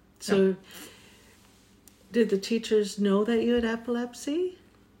 Yeah. So did the teachers know that you had epilepsy?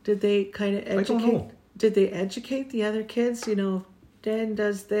 Did they kind of educate? I don't know. Did they educate the other kids? Dan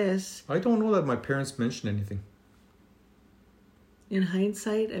does this. I don't know that my parents mentioned anything. In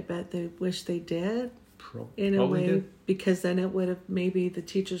hindsight, I bet they wish they did. In a Probably way, did. Because then it would have, maybe the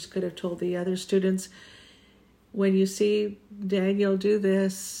teachers could have told the other students, when you see Daniel do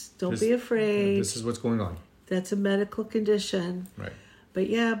this, don't be afraid. This is what's going on. That's a medical condition. Right.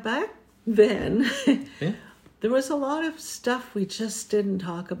 But back then, Yeah. there was a lot of stuff we just didn't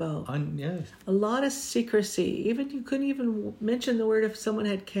talk about. Yes. A lot of secrecy. Even you couldn't even mention the word if someone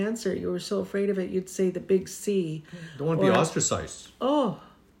had cancer. You were so afraid of it, you'd say the big C. Don't want to be ostracized. Oh,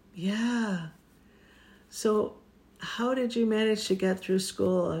 yeah. So how did you manage to get through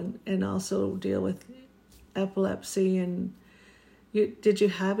school and also deal with epilepsy? And did you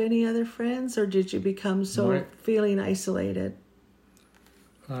have any other friends, or did you become feeling isolated?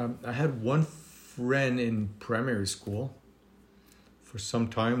 I had one friend in primary school for some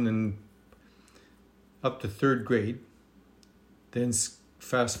time, then up to 3rd grade. Then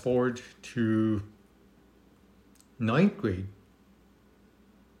fast forward to 9th grade.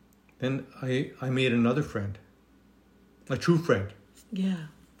 Then I made another friend, a true friend. Yeah.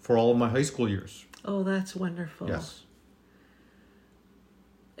 For all of my high school years. Oh, that's wonderful. Yes.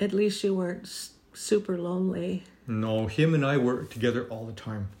 At least you weren't super lonely. No, him and I were together all the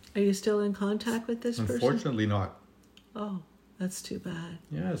time. Are you still in contact with this person? Unfortunately not. Oh, that's too bad.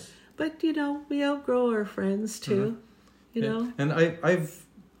 Yes. But, we outgrow our friends too, And I've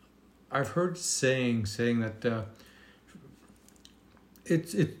heard saying that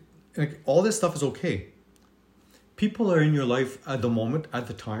it's like all this stuff is okay. People are in your life at the moment, at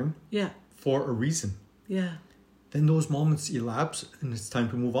the time, Yeah. for a reason. Yeah. Then those moments elapse and it's time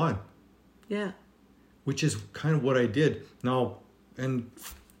to move on. Yeah. Which is kind of what I did. Now,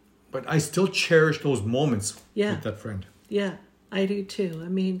 but I still cherish those moments with that friend. Yeah, I do too. I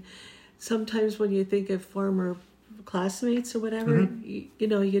mean, sometimes when you think of former classmates or whatever,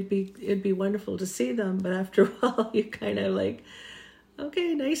 it'd be wonderful to see them, but after a while you kind of like,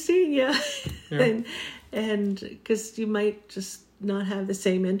 okay, nice seeing you. Yeah. and because you might just not have the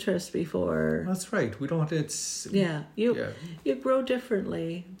same interest before. That's right. We don't. You grow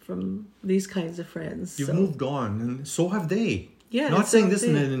differently from these kinds of friends. You've moved on, and so have they. Yeah, not saying this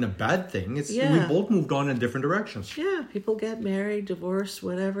in a bad thing. It's we both moved on in different directions. Yeah, people get married, divorced,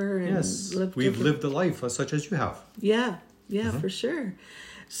 whatever, and we've lived a life such as you have. Yeah, for sure.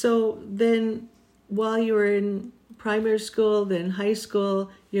 So then, while you were in primary school, then high school,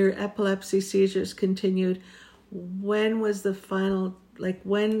 your epilepsy seizures continued. When was the final?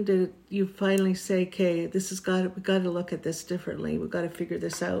 When did you finally say, "Okay, we got to look at this differently. We've got to figure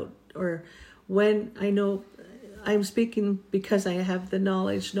this out"? Or when I know. I'm speaking because I have the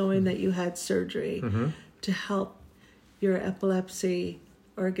knowledge, knowing that you had surgery to help your epilepsy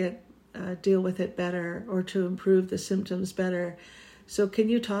or deal with it better or to improve the symptoms better. So can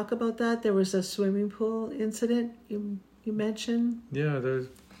you talk about that? There was a swimming pool incident you mentioned? Yeah, there's...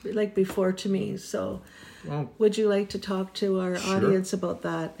 before to me. So would you like to talk to our audience about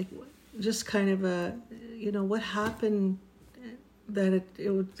that? Just kind of what happened that it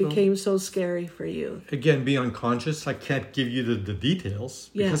became so scary for you? Again, being unconscious, I can't give you the details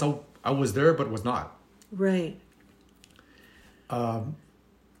because I was there but was not. Right. The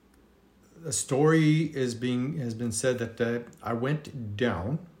story has been said that I went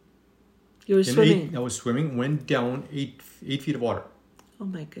down. You were swimming? I was swimming, went down 8 feet of water. Oh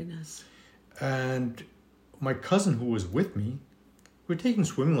my goodness. And my cousin who was with me, we were taking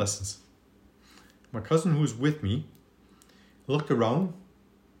swimming lessons. My cousin who was with me looked around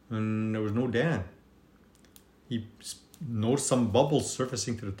and there was no Dan. He noticed some bubbles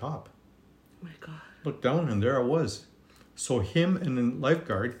surfacing to the top. Oh my God. Looked down and there I was. So him and the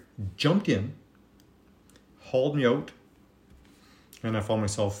lifeguard jumped in, hauled me out, and I found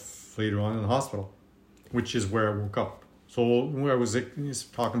myself later on in the hospital, which is where I woke up. So where I was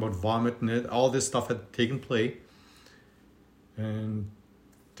talking about vomit and all this stuff had taken place. And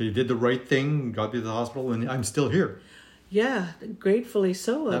they did the right thing, got me to the hospital, and I'm still here. Yeah, gratefully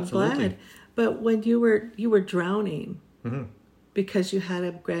so. I'm glad. But when you were drowning because you had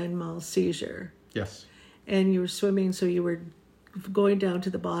a grand mal seizure. Yes. And you were swimming, so you were going down to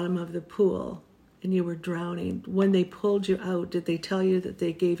the bottom of the pool and you were drowning. When they pulled you out, did they tell you that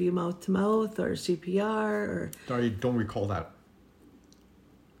they gave you mouth to mouth or CPR or? I don't recall that.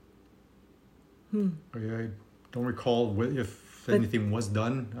 I don't recall if anything was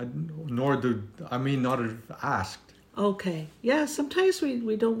done, not have asked. Okay. Yeah, sometimes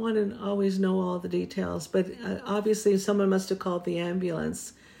we don't want to always know all the details, but obviously someone must have called the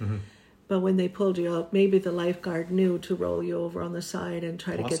ambulance. But when they pulled you out, maybe the lifeguard knew to roll you over on the side and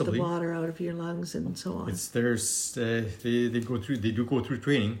try to get the water out of your lungs and so on. They do go through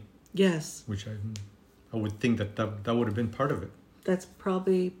training. Yes. Which I would think that would have been part of it. That's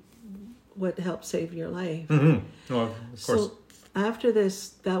probably what helped save your life. Oh, of course. So after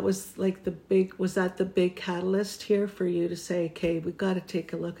this, that was was that the big catalyst here for you to say, okay, we've got to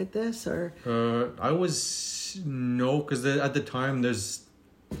take a look at this? Or because at the time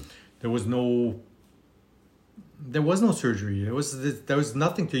there was no surgery. There was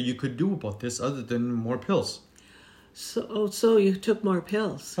nothing you could do about this other than more pills. So you took more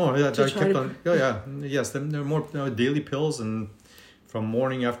pills? Oh yeah, I kept on. Yes. There were more daily pills, and from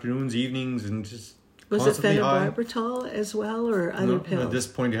morning, afternoons, evenings, and just. Was it phenobarbital as well, or other pills? At this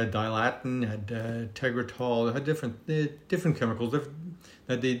point, it had Dilatin, had Tegretol, it had different chemicals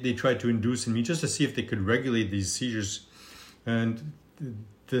that they tried to induce in me just to see if they could regulate these seizures, and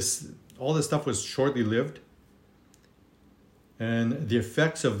all this stuff was shortly lived, and the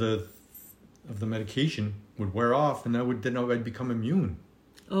effects of the medication would wear off, and I'd become immune.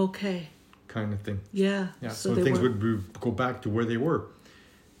 Okay. Kind of thing. Yeah. Yeah. So things would go back to where they were.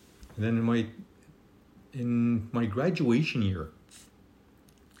 And then in my graduation year.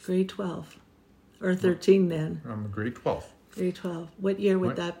 Grade 12. Or 13 then. I'm grade 12. Grade 12. What year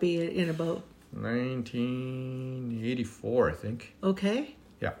would that be in about? 1984, I think. Okay.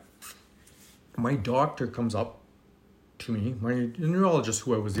 Yeah. My doctor comes up to me, my neurologist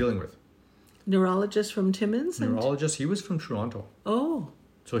who I was dealing with. Neurologist from Timmins? Neurologist, he was from Toronto. Oh.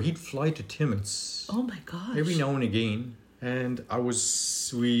 So he'd fly to Timmins. Oh my gosh. Every now and again. And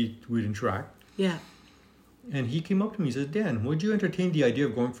we'd interact. Yeah. And he came up to me and said, Dan, would you entertain the idea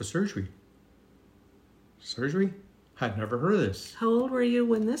of going for surgery? Surgery? I'd never heard of this. How old were you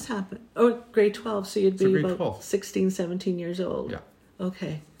when this happened? Oh, grade 12, so you'd be about 12. 16, 17 years old. Yeah.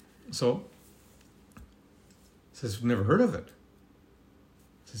 Okay. So, says, never heard of it.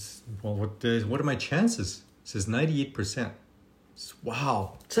 Says, well, what are my chances? Says 98%. Says,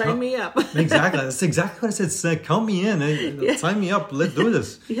 wow. Sign me up. Exactly. That's exactly what I said. Count me in. Yeah. Sign me up. Let's do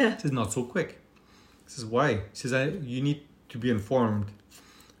this. Yeah. Says, not so quick. Says, why? Says, you need to be informed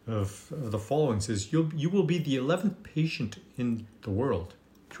of the following. Says, you will be the 11th patient in the world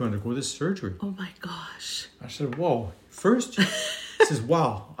to undergo this surgery. Oh my gosh. I said, whoa. First, says,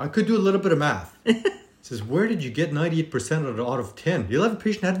 wow, I could do a little bit of math. Says, where did you get 98% out of 10? The 11th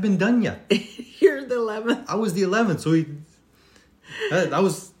patient hadn't been done yet. You're the 11th. I was the 11th, so that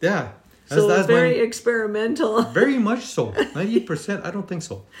was, yeah. So that's very experimental. Very much so. 98%, I don't think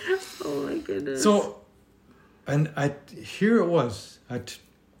so. Oh my goodness. So, and here it was, at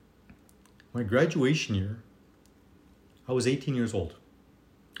my graduation year, I was 18 years old.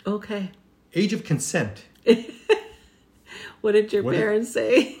 Okay. Age of consent. What did your parents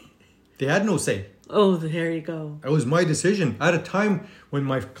say? They had no say. Oh, there you go. It was my decision. At a time when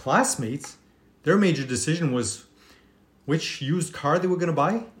my classmates, their major decision was which used car they were going to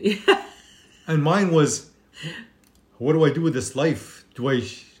buy. Yeah. And mine was, what do I do with this life? Do I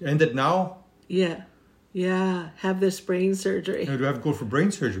end it now? Yeah. Yeah. Have this brain surgery. Or do I have to go for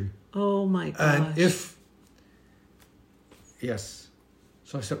brain surgery? Oh my gosh. And yes.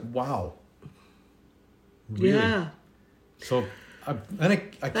 So I said, wow. Really? Yeah. So I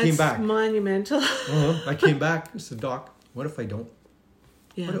came back. That's monumental. I came back. I said, Doc, what if I don't?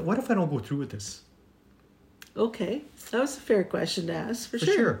 Yeah. What if I don't go through with this? Okay. That was a fair question to ask, for For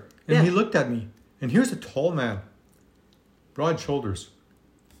sure. sure. And he looked at me. And here's a tall man. Broad shoulders.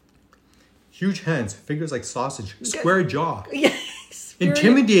 Huge hands. Fingers like sausage. Square jaw. Yes.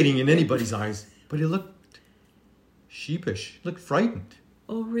 Intimidating in anybody's eyes. But he looked sheepish. Looked frightened.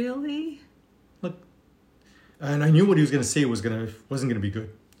 Oh, really? And I knew what he was going to say wasn't going to be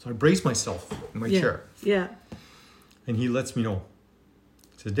good. So I braced myself in my chair. Yeah. And he lets me know.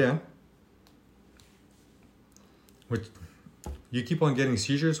 He says, Dan, you keep on getting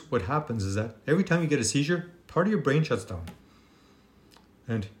seizures. What happens is that every time you get a seizure, part of your brain shuts down.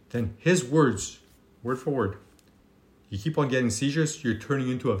 And then his words, word for word, you keep on getting seizures, you're turning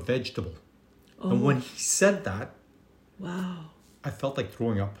into a vegetable. Oh. And when he said that, wow, I felt like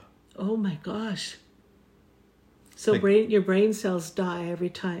throwing up. Oh my gosh. So your brain cells die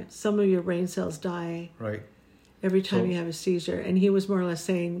every time. Some of your brain cells die. Right. Every time you have a seizure. And he was more or less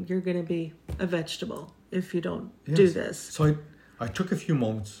saying, you're going to be a vegetable if you don't do this. So I took a few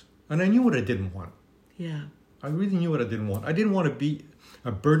moments and I knew what I didn't want. Yeah. I really knew what I didn't want. I didn't want to be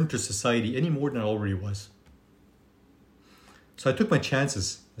a burden to society any more than I already was. So I took my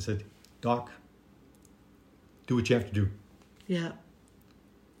chances. I said, Doc, do what you have to do. Yeah.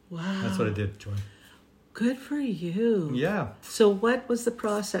 Wow. That's what I did, Joy. Good for you. Yeah. So what was the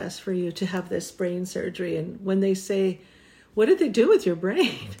process for you to have this brain surgery? And when they say, what did they do with your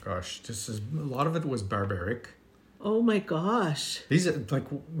brain? Oh gosh, a lot of it was barbaric. Oh my gosh. These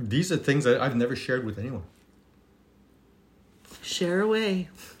are things that I've never shared with anyone. Share away.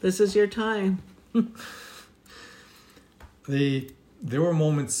 This is your time. There were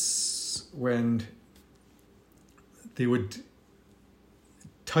moments when they would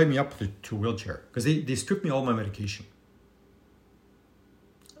tie me up to a wheelchair because they stripped me all my medication.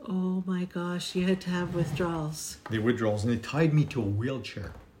 Oh my gosh, you had to have withdrawals. The withdrawals, and they tied me to a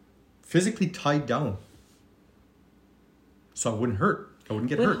wheelchair. Physically tied down. So I wouldn't hurt. I wouldn't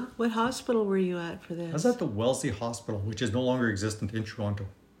get hurt. What hospital were you at for this? I was at the Wellesley Hospital, which is no longer existent in Toronto.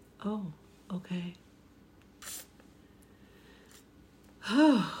 Oh, okay.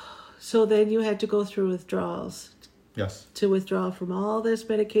 So then you had to go through withdrawals. Yes. To withdraw from all this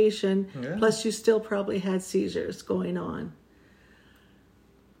medication. Yeah. Plus you still probably had seizures going on.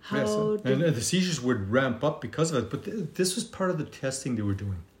 And the seizures would ramp up because of it. But this was part of the testing they were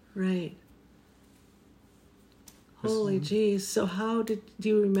doing. Right. Holy jeez. So do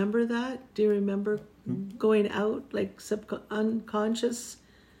you remember that? Do you remember going out like unconscious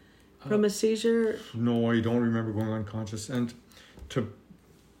from a seizure? No, I don't remember going unconscious. And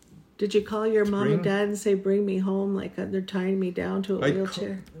to Did you call your mom and dad and say, bring me home, like they're tying me down to a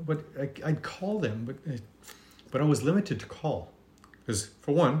wheelchair? I'd call them, but I was limited to call. Because,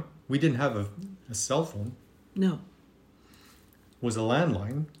 for one, we didn't have a cell phone. No. It was a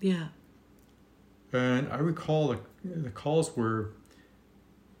landline. Yeah. And I recall the calls were,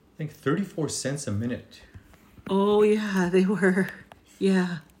 I think, 34 cents a minute. Oh, yeah, they were.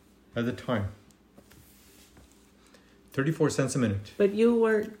 Yeah. At the time. 34 cents a minute. But you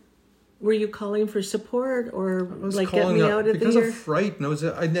weren't, were you calling for support or like get me out of because here? Of fright.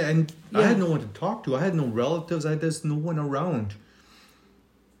 And I had no one to talk to. I had no relatives. I had just no one around.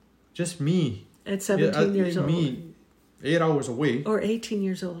 Just me. At 17 years old. Me, 8 hours away. Or 18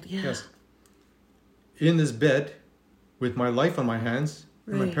 years old, yeah. Yes. In this bed with my life on my hands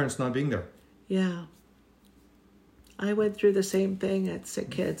and my parents not being there. Yeah. I went through the same thing at Sick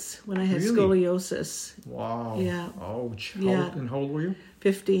Kids when I had scoliosis. Wow. Yeah. Ouch. Yeah. And how old were you?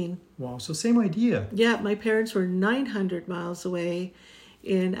 15. Wow. So same idea. Yeah, my parents were 900 miles away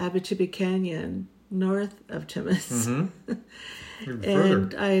in Abitibi Canyon, north of Timmins. Mm-hmm.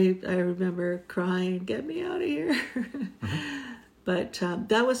 And I remember crying, get me out of here. But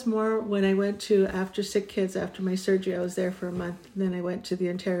that was more when I went to, after Sick Kids, after my surgery, I was there for a month. And then I went to the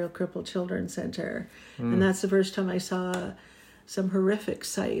Ontario Crippled Children's Centre. And that's the first time I saw some horrific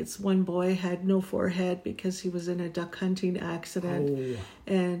sights. One boy had no forehead because he was in a duck hunting accident. Oh.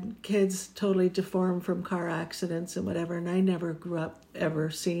 And kids totally deformed from car accidents and whatever. And I never grew up ever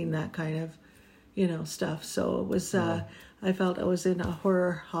seeing that kind of, stuff. So it was, I felt I was in a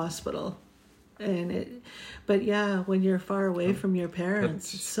horror hospital. But yeah, when you're far away from your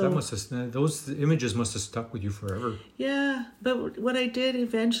parents, those images must have stuck with you forever. Yeah, but what I did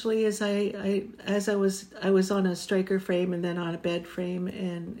eventually is I was on a striker frame and then on a bed frame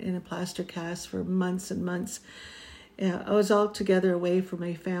and in a plaster cast for months and months. I was altogether away from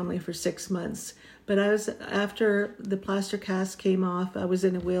my family for 6 months. But after the plaster cast came off, I was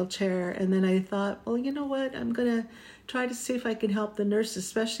in a wheelchair, and then I thought, well, you know what? I'm gonna try to see if I can help the nurses,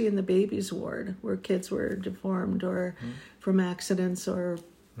 especially in the babies ward where kids were deformed or from accidents or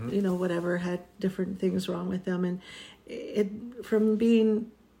whatever, had different things wrong with them, and from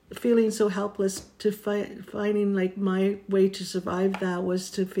feeling so helpless to finding like my way to survive that was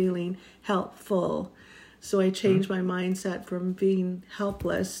to feeling helpful. So I changed my mindset from being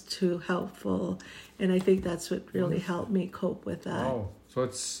helpless to helpful. And I think that's what really helped me cope with that. Oh, so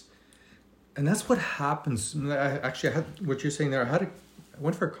and that's what happens. I had what you're saying there. I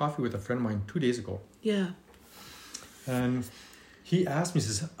went for a coffee with a friend of mine 2 days ago. Yeah. And he asked me, he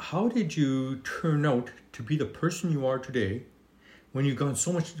says, how did you turn out to be the person you are today when you've gone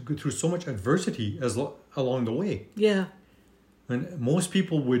through so much adversity along the way? Yeah. And most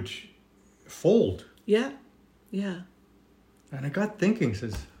people would fold. Yeah, yeah. And I got thinking,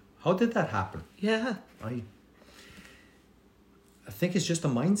 says, how did that happen? Yeah. I think it's just a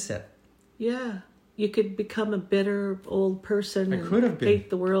mindset. Yeah. You could become a bitter old person and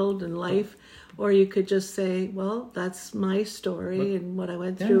hate the world and life, or you could just say, well, that's my story and what I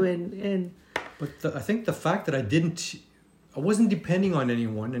went through. But I think the fact that I wasn't depending on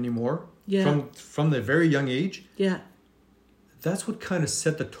anyone anymore from the very young age. Yeah. That's what kind of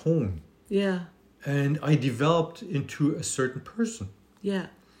set the tone. Yeah. And I developed into a certain person. Yeah.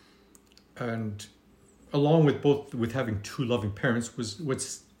 And along with having two loving parents was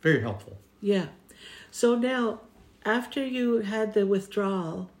what's very helpful. Yeah. So now, after you had the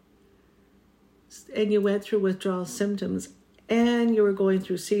withdrawal and you went through withdrawal symptoms and you were going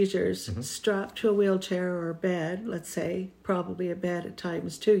through seizures, strapped to a wheelchair or a bed, let's say, probably a bed at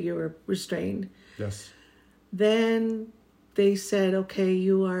times too, you were restrained. Yes. Then they said, okay,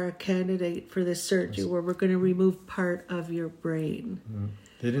 you are a candidate for this surgery where we're going to remove part of your brain.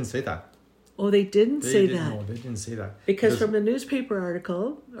 They didn't say that. Oh, they didn't say that? No, they didn't say that. Because from a newspaper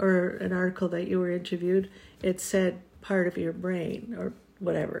article, or an article that you were interviewed, it said part of your brain, or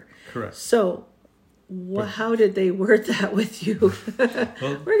whatever. Correct. So, how did they word that with you? Well,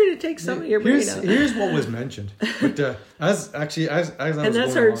 we're going to take some of your brain out. Here's what was mentioned. But as I was and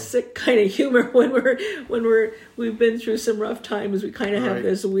that's our sick kind of humor when we've been through some rough times. We kind of have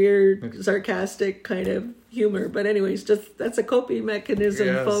this weird, sarcastic kind of humor. But anyways, that's a coping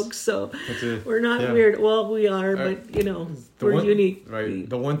mechanism, folks. So we're not weird. Well, we are, but we're unique. Right.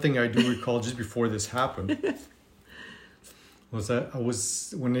 The one thing I do recall just before this happened was that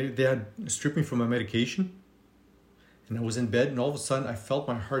when they had stripped me from my medication, and I was in bed, and all of a sudden I felt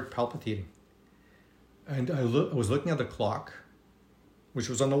my heart palpitating, and I was looking at the clock, which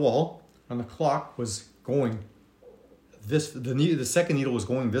was on the wall, and the clock was going the second needle was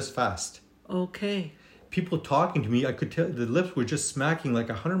going this fast. Okay. people talking to me. I could tell the lips were just smacking like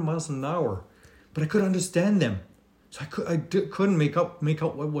 100 miles an hour, but I could understand them. So couldn't make out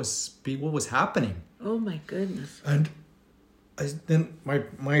what was happening. Oh my goodness! And then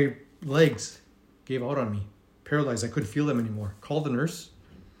my legs gave out on me, paralyzed. I couldn't feel them anymore. Called the nurse,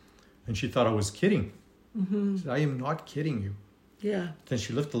 and she thought I was kidding. Mm-hmm. She said, "I am not kidding you." Yeah. Then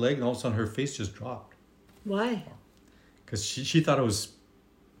she lifted the leg, and all of a sudden her face just dropped. Why? Because she thought I was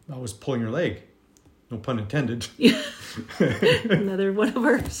pulling her leg. No pun intended. Yeah. Another one of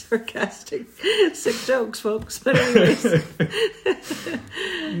our sarcastic, sick jokes, folks. But anyways.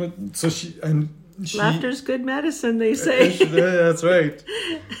 Laughter's good medicine, they say. That's right.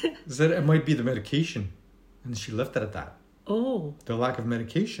 She said it might be the medication. And she left it at that. Oh. The lack of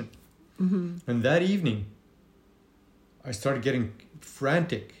medication. Mm-hmm. And that evening, I started getting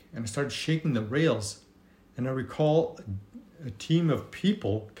frantic and I started shaking the rails. And I recall a team of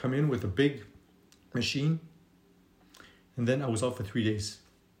people come in with a big machine. And then I was out for 3 days.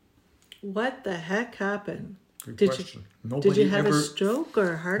 What the heck happened? Good question. Did you have a stroke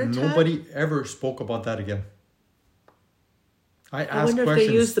or a heart attack? Nobody ever spoke about that again. I asked wonder questions.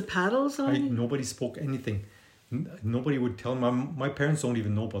 if they used the paddles on you? Nobody spoke anything. Nobody would tell me. My parents don't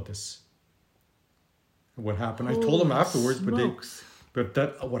even know about this. What happened? I told them afterwards, but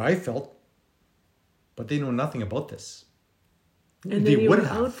that what I felt. But they know nothing about this. And then you were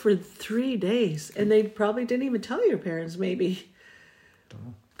out for 3 days, and they probably didn't even tell your parents. Maybe don't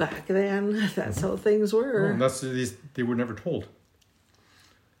know. Back then, that's how things were. No, they were never told.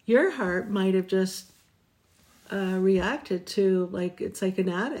 Your heart might have just reacted to it's like an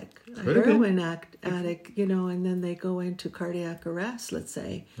addict, a heroin addict, and then they go into cardiac arrest, let's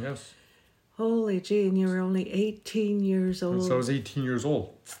say. Yes. Holy gee, and you were only 18 years old. So I was 18 years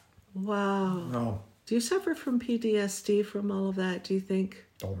old. Wow. No. Do you suffer from PTSD from all of that, do you think?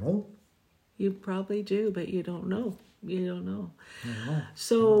 Don't know. You probably do, but you don't know. You don't know. I don't know.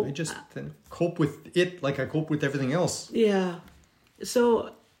 So I just cope with it like I cope with everything else. Yeah.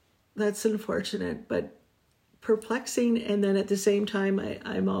 So that's unfortunate, but perplexing. And then at the same time,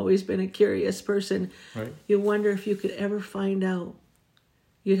 I've always been a curious person. Right. You wonder if you could ever find out.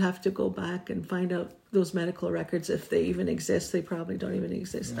 You'd have to go back and find out those medical records, if they even exist. They probably don't even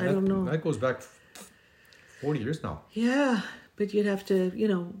exist. Yeah, I don't know. That goes back 40 years now. Yeah, but you'd have to,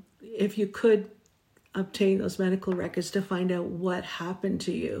 if you could obtain those medical records to find out what happened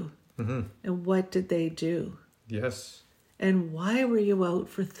to you. Mm-hmm. And what did they do? Yes. And why were you out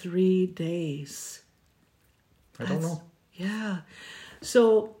for 3 days? I don't know. Yeah.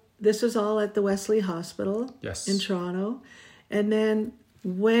 So this was all at the Wesley Hospital. Yes. In Toronto. And then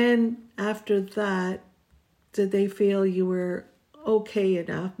when, after that, did they feel you were okay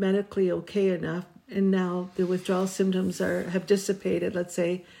enough, medically okay enough, and now the withdrawal symptoms have dissipated, let's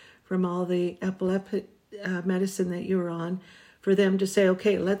say, from all the epileptic medicine that you were on, for them to say,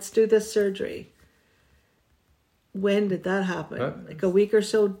 okay, let's do this surgery? When did that happen? Like a week or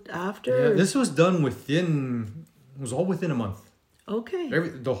so after? Yeah, this was done it was all within a month. Okay.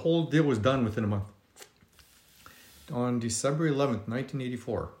 The whole deal was done within a month. On December 11th,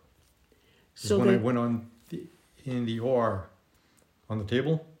 1984, is when I went in the OR on the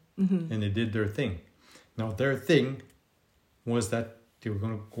table, mm-hmm. and they did their thing. Now, their thing was that they were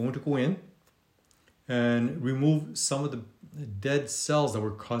going to go in and remove some of the dead cells that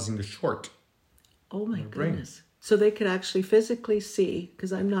were causing the short. Oh my goodness. So they could actually physically see,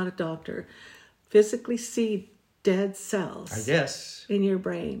 because I'm not a doctor, physically see dead cells. I guess. In your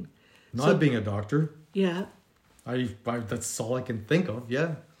brain. Not being a doctor. Yeah. That's all I can think of,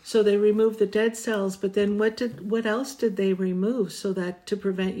 yeah. So they removed the dead cells, but then what else did they remove so that to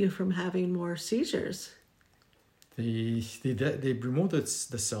prevent you from having more seizures? They removed the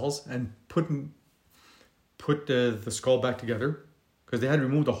cells and put the skull back together, because they had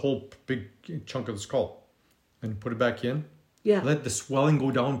removed a whole big chunk of the skull and put it back in. Yeah. Let the swelling go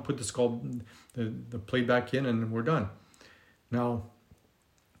down, put the skull, the plate back in, and we're done. Now,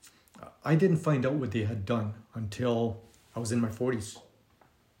 I didn't find out what they had done until I was in my 40s.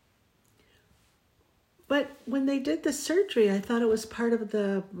 But when they did the surgery, I thought it was part of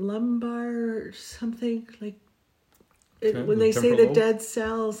the lumbar or something, like when they say the dead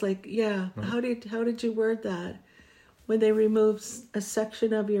cells, like, yeah. Right. How did you word that? When they remove a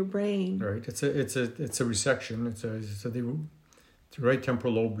section of your brain. Right. It's a resection. It's the right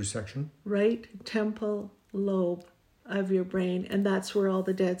temporal lobe resection. Right temporal lobe of your brain, and that's where all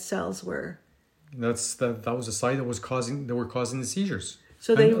the dead cells were. That was the side that were causing the seizures.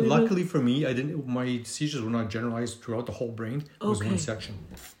 So luckily for me, my seizures were not generalized throughout the whole brain. It was one section.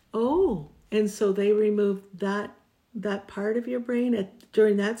 Oh, and so they removed that part of your brain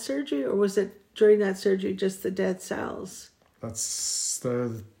during that surgery, or was it during that surgery just the dead cells? That's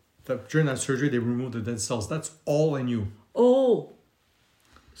during that surgery, they removed the dead cells. That's all I knew. Oh,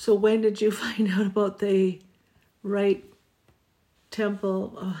 so when did you find out about the right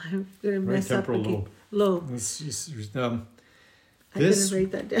temple? Oh, I'm going to mess up again. Lobe. I'm going to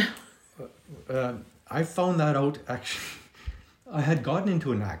write that down. I found that out, actually. I had gotten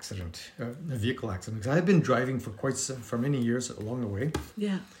into an accident, a vehicle accident, because I had been driving for many years along the way.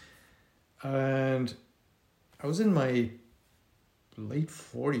 Yeah. And I was in my late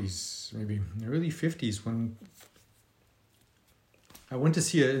 40s, maybe early 50s, when I went to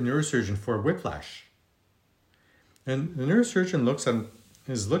see a neurosurgeon for whiplash. And the neurosurgeon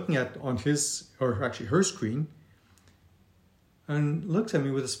is looking on her screen, and looks at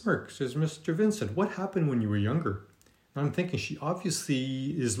me with a smirk. Says, "Mr. Vincent, what happened when you were younger?" And I'm thinking she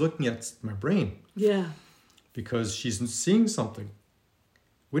obviously is looking at my brain. Yeah. Because she's seeing something,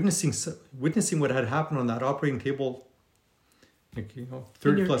 witnessing what had happened on that operating table,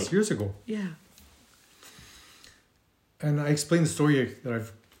 30 plus years ago. Yeah. And I explained the story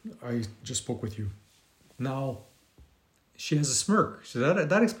that I just spoke with you. Now, she has a smirk. So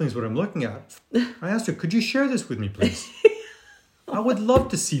that explains what I'm looking at. I asked her, "Could you share this with me, please?" I would love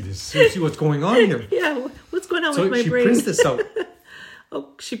to see this, see what's going on here. Yeah, what's going on with my brain? So she prints this out. Oh,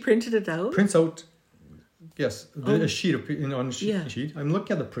 she printed it out? Prints out, yes, a sheet on a sheet. I'm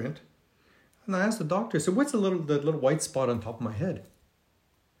looking at the print, and I asked the doctor, I said, "What's the little white spot on top of my head?"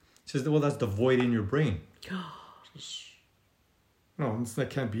 She says, "Well, that's the void in your brain." No, that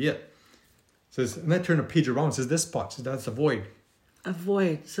can't be it. Says, and I turn a page around, says, "This spot," says, "That's a void." A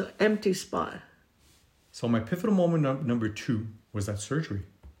void, so empty spot. So my pivotal moment number 2 was that surgery.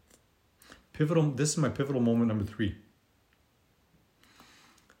 This is my pivotal moment number 3.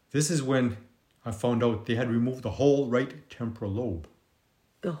 This is when I found out they had removed the whole right temporal lobe.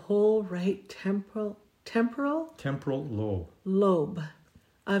 The whole right temporal lobe. Lobe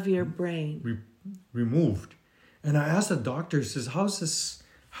of your brain. Removed. And I asked the doctor, says,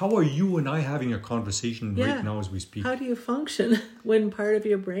 how are you and I having a conversation right now as we speak? How do you function when part of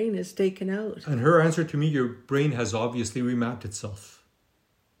your brain is taken out? And her answer to me, your brain has obviously remapped itself.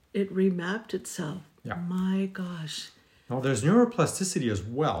 It remapped itself? Yeah. My gosh. Now, there's neuroplasticity as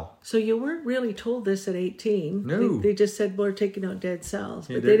well. So you weren't really told this at 18. No. They just said, we're taking out dead cells.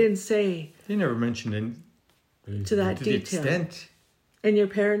 But they didn't say... They never mentioned it to that detail. The extent. And your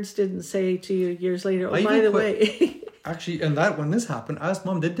parents didn't say to you years later, "Oh, by the way..." Actually, and that when this happened, I asked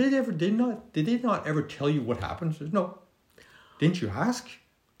Mom, did they not ever tell you what happened? She says, "No." Didn't you ask?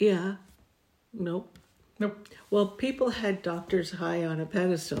 Yeah. Nope. Nope. Well, people had doctors high on a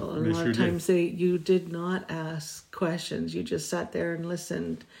pedestal, and a lot of times you did not ask questions. You just sat there and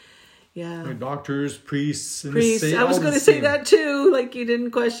listened. Yeah. Doctors, priests. I was going to say that too. Like, you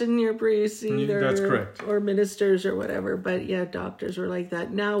didn't question your priests either. That's correct. Or ministers or whatever. But yeah, doctors were like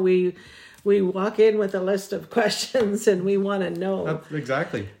that. Now we walk in with a list of questions and we want to know.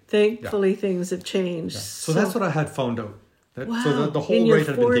 Exactly. Thankfully, things have changed. Yeah. So that's what I had found out. Wow. So the whole right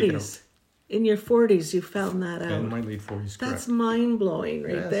had been taken out. In your 40s, you found that out. Yeah, in my late 40s, That's mind-blowing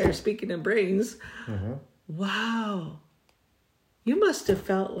there, speaking of brains. Mm-hmm. Wow. You must have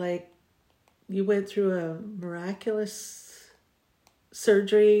felt like you went through a miraculous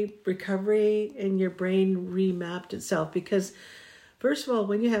surgery, recovery, and your brain remapped itself. Because, first of all,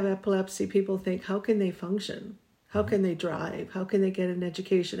 when you have epilepsy, people think, how can they function? How can they drive? How can they get an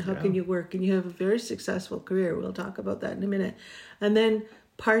education? How can you work? And you have a very successful career. We'll talk about that in a minute. And then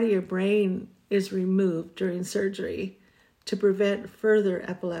part of your brain is removed during surgery to prevent further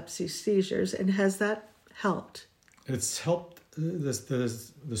epilepsy seizures. And has that helped? It's helped.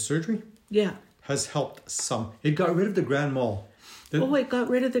 The surgery? Yeah. Has helped some. It got rid of the grand mal. It got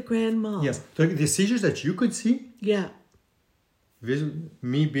rid of the grand mal. Yes. The seizures that you could see. Yeah.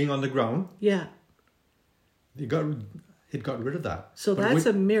 Me being on the ground. Yeah. It got rid of that. So that's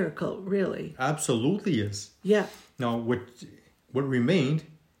a miracle, really. Absolutely is. Yeah. Now, what remained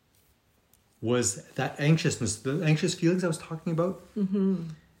was that anxiousness, the anxious feelings I was talking about. Mm-hmm.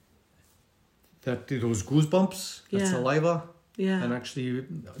 Those goosebumps, that saliva, and actually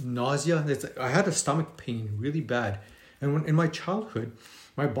nausea. I had a stomach pain really bad. And in my childhood,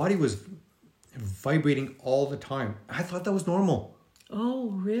 my body was vibrating all the time. I thought that was normal.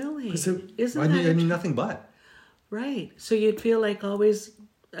 Oh, really? I mean, nothing but. Right. So you'd feel like always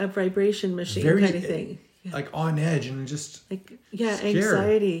a vibration machine kind of thing. Yeah. Like on edge and just scared.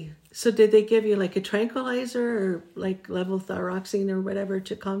 Anxiety. So did they give you like a tranquilizer or like levothyroxine or whatever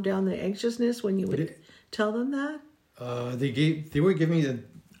to calm down the anxiousness when you would tell them that? They were giving me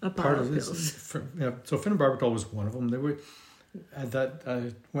a part of this. So phenobarbital was one of them. They were at that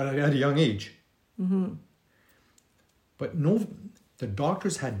when I had a young age. Mm-hmm. But no, the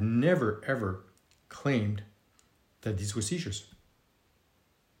doctors had never, ever claimed that these were seizures.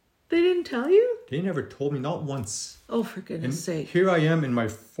 They didn't tell you? They never told me, not once. Oh, for goodness sake. Here I am in my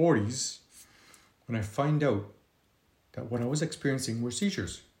 40s when I find out that what I was experiencing were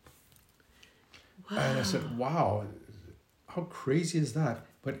seizures. Wow. And I said, wow, how crazy is that?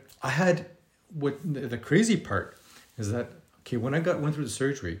 But I had, what the crazy part is that, okay, when I went through the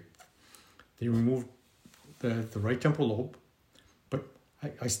surgery, they removed the right temporal lobe, but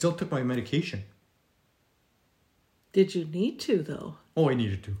I still took my medication. Did you need to, though? Oh, I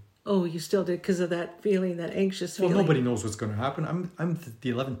needed to. Oh, you still did because of that feeling, that anxious Well, feeling. nobody knows what's going to happen. I'm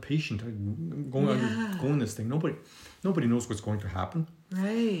the 11th patient going this thing. Nobody knows what's going to happen.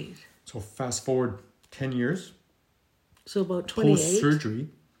 Right. So fast forward 10 years. So about 28? Post-surgery.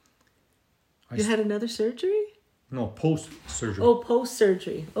 You had another surgery? No, post-surgery. Oh,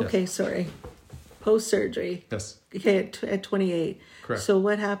 post-surgery. Okay, Yes. sorry. Post-surgery. Yes. Okay, at 28. Correct. So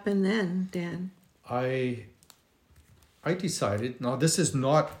what happened then, Dan? I decided, now this is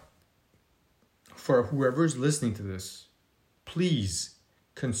not for whoever's listening to this, please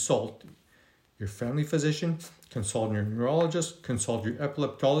consult your family physician, consult your neurologist, consult your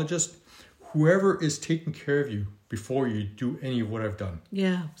epileptologist, whoever is taking care of you before you do any of what I've done.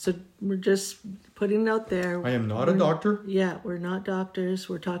 Yeah, so we're just putting it out there. I am not a doctor. Yeah, we're not doctors.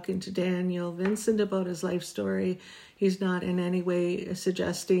 We're talking to Daniel Vincent about his life story. He's not in any way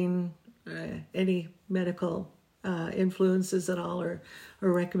suggesting any medical influences at all or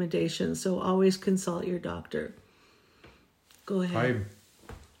recommendations. So always consult your doctor. Go ahead.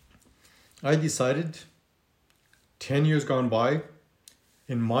 I decided 10 years gone by,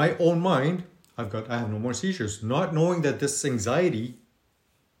 in my own mind, I have no more seizures, not knowing that this anxiety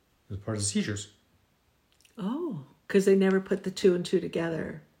is part of the seizures. Oh, because they never put the 2 and 2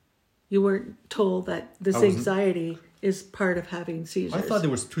 together. You weren't told that this anxiety is part of having seizures. I thought there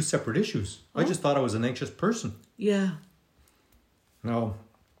was 2 separate issues. I just thought I was an anxious person. Yeah. Now,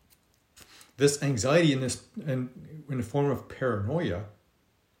 this anxiety in the form of paranoia,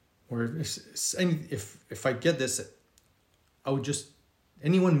 where if I get this, I would just,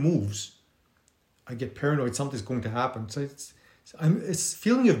 anyone moves, I get paranoid, something's going to happen. So it's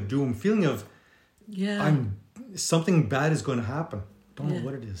feeling of doom, feeling of something bad is going to happen. Don't know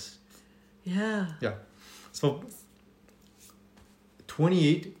what it is. Yeah. Yeah. So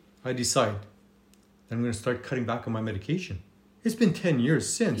 28, I decide that I'm going to start cutting back on my medication. It's been 10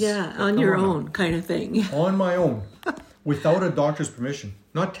 years since. Yeah, on your own kind of thing. On my own, without a doctor's permission.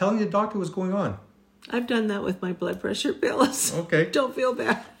 Not telling the doctor what's going on. I've done that with my blood pressure pills. Okay. Don't feel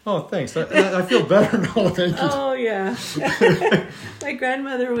bad. Oh, thanks. I feel better now. Thank you. Oh, yeah. My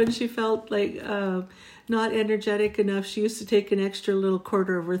grandmother, when she felt like not energetic enough, she used to take an extra little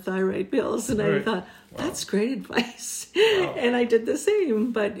quarter of her thyroid pills. And I thought, that's great advice. Wow. And I did the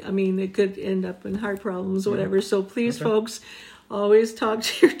same. But, I mean, it could end up in heart problems or whatever. So please, folks, always talk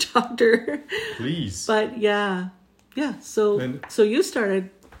to your doctor. Please. But, yeah. So you started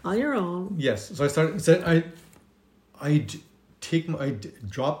on your own. Yes. So I started. So I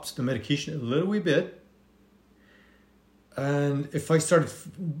dropped the medication a little wee bit, and if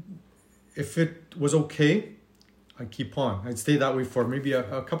it was okay, I'd keep on. I'd stay that way for maybe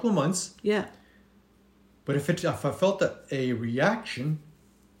a couple of months. Yeah. But if I felt a reaction,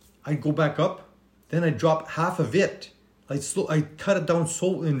 I'd go back up. Then I'd drop half of it. I'd cut it down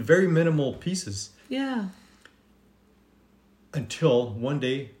in very minimal pieces. Yeah. Until one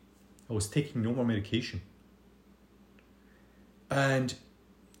day, I was taking no more medication. And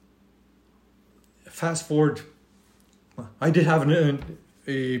fast forward, I did have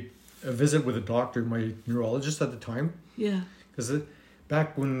a visit with a doctor, my neurologist at the time. Yeah. Because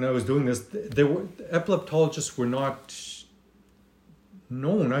back when I was doing this, epileptologists were not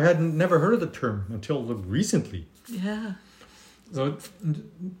known. I had never heard of the term until refintly. Yeah. So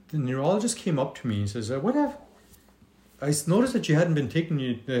the neurologist came up to me and says, "What have? I noticed that you hadn't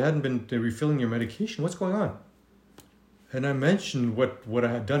been refilling your medication. What's going on?" And I mentioned what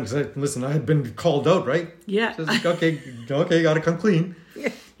I had done. Because I had been called out, right? Yeah. Says, okay, got to come clean.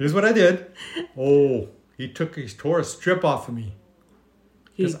 Yeah. Here's what I did. Oh, he tore a strip off of me.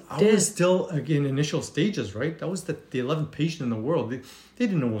 Because I was still in initial stages, right? That was the 11th patient in the world. They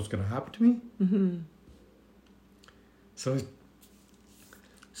didn't know what was going to happen to me. Mm-hmm.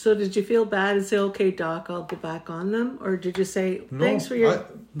 So did you feel bad and say, "Okay, doc, I'll go back on them," or did you say, "Thanks for your"?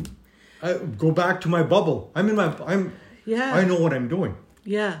 I go back to my bubble. Yeah. I know what I'm doing.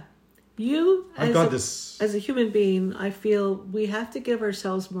 Yeah. As a human being, I feel we have to give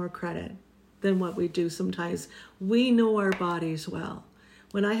ourselves more credit than what we do sometimes. We know our bodies well.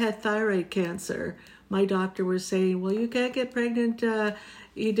 When I had thyroid cancer, my doctor was saying, well, you can't get pregnant.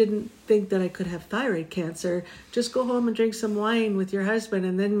 He didn't think that I could have thyroid cancer. Just go home and drink some wine with your husband,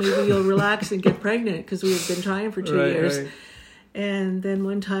 and then maybe you'll relax and get pregnant, because we had been trying for 2 years. Right. And then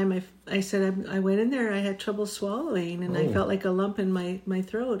one time I said, I went in there, I had trouble swallowing, and I felt like a lump in my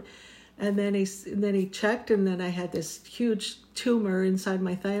throat. And then he checked, and then I had this huge tumor inside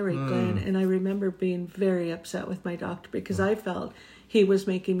my thyroid gland. And I remember being very upset with my doctor, because I felt he was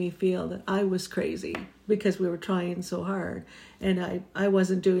making me feel that I was crazy because we were trying so hard. And I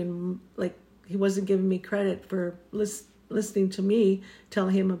wasn't doing, like, he wasn't giving me credit for listening to me tell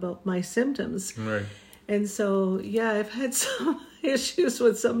him about my symptoms. Right. And so, yeah, I've had some issues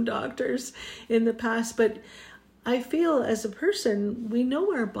with some doctors in the past, but I feel as a person, we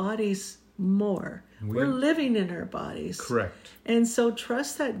know our bodies more. We're living in our bodies. Correct. And so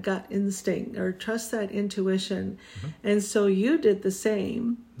trust that gut instinct, or trust that intuition. And so you did the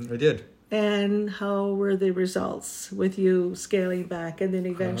same. I did. And how were the results with you scaling back and then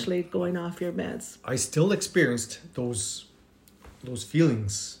eventually going off your meds? I still experienced those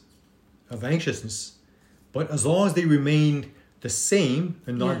feelings of anxiousness, but as long as they remained the same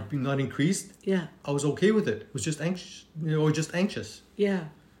and not increased, I was okay with it. It was just anxious, just anxious. Yeah.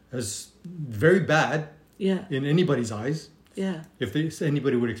 It was very bad in anybody's eyes. Yeah. If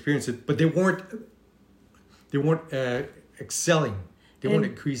anybody would experience it, but they weren't excelling. They weren't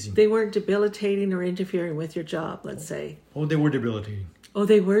increasing. They weren't debilitating or interfering with your job, let's say. Oh, they were debilitating. Oh,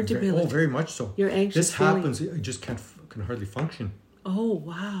 they were debilitating. Very much so. You're anxious. This happens. I just can hardly function. Oh,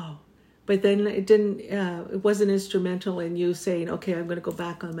 wow. But then it didn't. It wasn't instrumental in you saying, "Okay, I'm going to go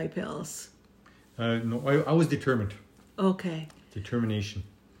back on my pills." No, I was determined. Okay. Determination.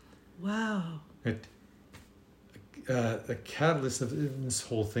 Wow. The catalyst of this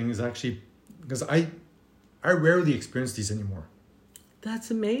whole thing is actually because I rarely experience these anymore.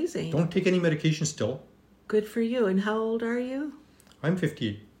 That's amazing. Don't take any medication still. Good for you. And how old are you? I'm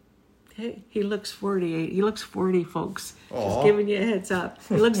 58. Hey, he looks 48. He looks 40, folks. Aww. Just giving you a heads up.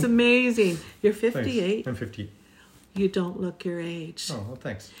 He looks amazing. You're 58. Thanks. I'm 58. You don't look your age. Oh, well,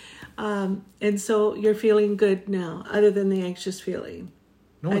 thanks. And so you're feeling good now, other than the anxious feeling.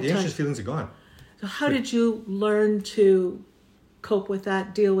 No, the anxious feelings are gone. So how did you learn to cope with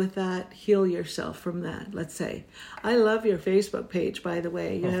that, deal with that, heal yourself from that, let's say? I love your Facebook page, by the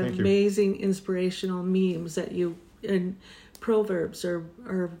way. You have amazing inspirational memes that you, and proverbs or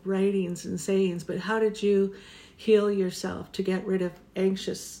writings and sayings. But how did you heal yourself to get rid of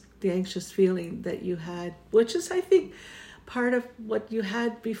the anxious feeling that you had, which is, I think, part of what you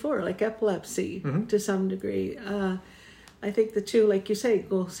had before, like epilepsy to some degree. I think the two, like you say,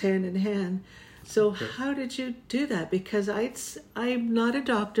 goes hand in hand. So how did you do that? Because I'm not a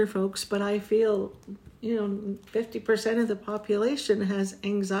doctor, folks, but I feel, 50% of the population has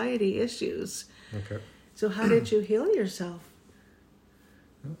anxiety issues. Okay. So how did you heal yourself?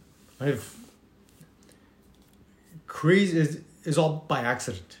 Crazy is all by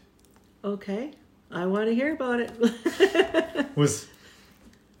accident. Okay. I want to hear about it. Was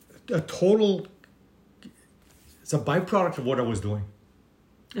a total... It's a byproduct of what I was doing.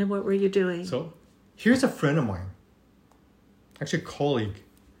 And what were you doing? So, here's a friend of mine, actually a colleague.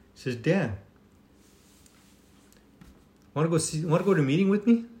 He says, Dan, want to go to a meeting with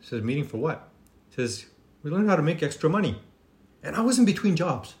me? I says, meeting for what? He says, we learn how to make extra money. And I was in between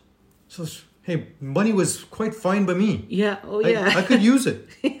jobs. So, hey, money was quite fine by me. Yeah, yeah. I could use it.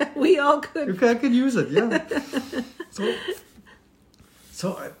 Yeah, we all could. I could use it, yeah.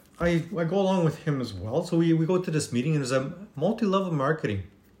 So I go along with him as well. So we go to this meeting, and there's a multi-level marketing.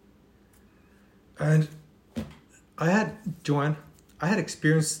 And I had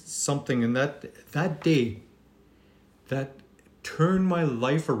experienced something in that day that turned my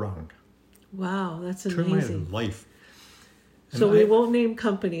life around. Wow, that's amazing. Turned my life. So we won't name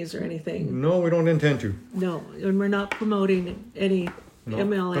companies or anything. No, we don't intend to. No, and we're not promoting any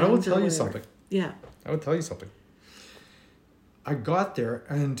MLMs. But I will tell you something. Yeah. I will tell you something. I got there,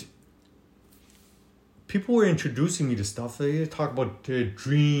 and people were introducing me to stuff. They talk about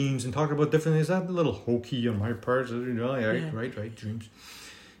dreams and talk about different things. That's a little hokey on my part. Right, dreams.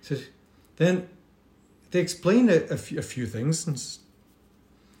 So then they explained a few things,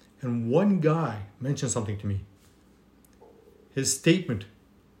 and one guy mentioned something to me. His statement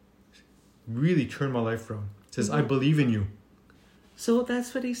really turned my life around. He says, I believe in you. So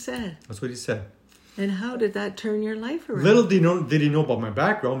that's what he said. That's what he said. And how did that turn your life around? Little did he know about my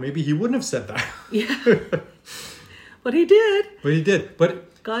background. Maybe he wouldn't have said that. Yeah. But he did.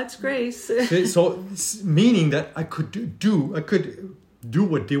 But God's grace. So meaning that I could do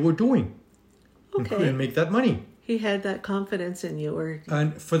what they were doing. Okay. And make that money. He had that confidence in you, or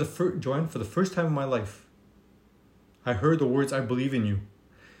And Joanne, for the first time in my life, I heard the words, "I believe in you."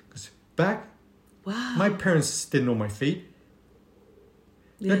 Because back, wow, my parents didn't know my fate.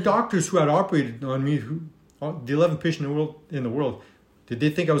 yeah. The doctors who had operated on me, the 11th patient in the world, did they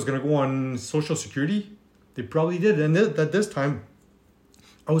think I was going to go on Social Security? They probably did. And at this time,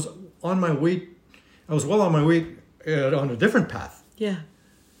 I was on my way. I was well on my way on a different path. Yeah.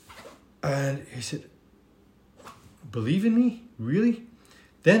 And he said, "Believe in me? Really?"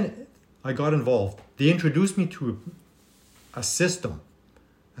 Then I got involved. They introduced me to a system.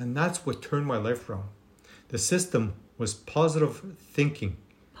 And that's what turned my life around. The system was positive thinking.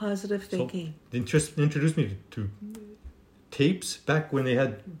 Positive thinking. So they introduced me to tapes back when they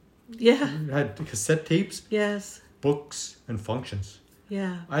had cassette tapes, Yes. books, and functions.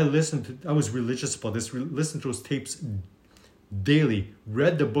 Yeah. I was religious about this, listened to those tapes daily,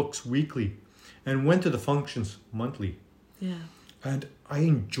 read the books weekly, and went to the functions monthly. Yeah. And I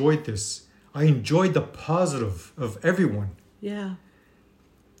enjoyed this. I enjoyed the positive of everyone. Yeah.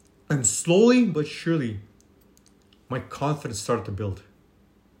 And slowly but surely, my confidence started to build.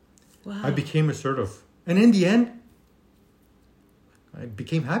 Wow. I became assertive. And in the end, I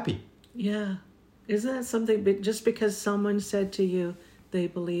became happy. Yeah. Isn't that something, just because someone said to you they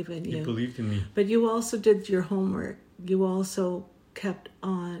believe in you? They believed in me. But you also did your homework. You also kept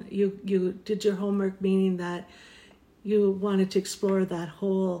on. You did your homework, meaning that you wanted to explore that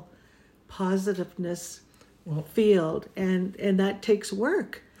whole positiveness field. And that takes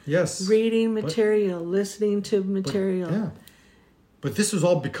work. Yes. Reading material, listening to material. But this was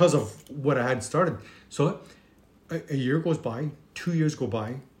all because of what I had started. So a year goes by, 2 years go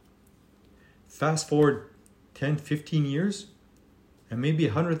by. Fast forward 10, 15 years, and maybe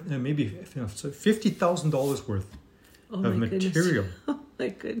 $50,000 worth of material, oh my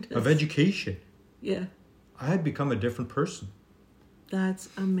goodness, of education. Yeah, I had become a different person. That's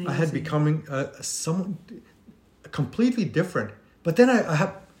amazing. I had becoming someone completely different. But then I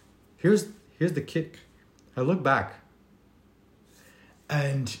have here's the kick. I look back,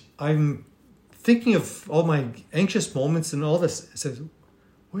 and I'm thinking of all my anxious moments and all this. I said,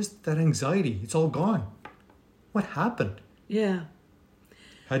 "Where's that anxiety? It's all gone. What happened?" Yeah.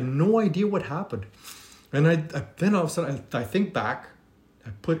 I had no idea what happened. And then all of a sudden, I think back. I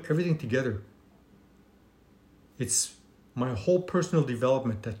put everything together. It's my whole personal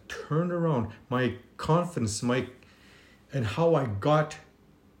development that turned around my confidence, and how I got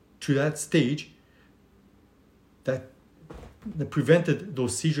to that stage that prevented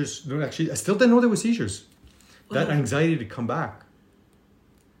those seizures. No, actually, I still didn't know there were seizures. That anxiety to come back.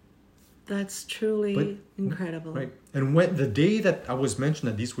 That's truly incredible. Right. And when the day that I was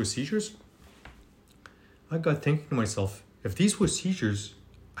mentioned that these were seizures, I got thinking to myself, if these were seizures,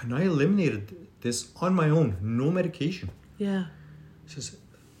 and I eliminated this on my own, no medication. Yeah. It says,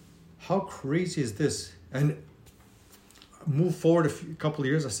 how crazy is this? And move forward a couple of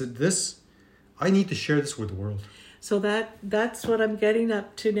years, I said, I need to share this with the world. So that's what I'm getting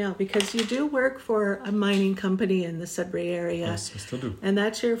up to now, because you do work for a mining company in the Sudbury area. Yes, I still do. And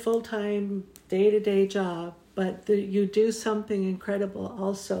that's your full-time, day-to-day job. But you do something incredible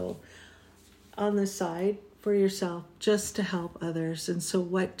also on the side for yourself, just to help others. And so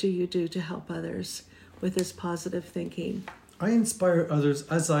what do you do to help others with this positive thinking? I inspire others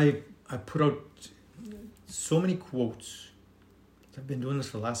as I put out so many quotes. I've been doing this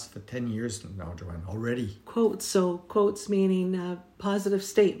for 10 years now, Joanne, already. Quotes, so quotes meaning positive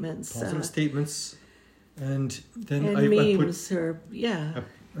statements. Positive statements. And then and I memes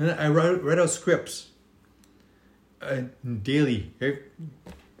and I write out scripts daily,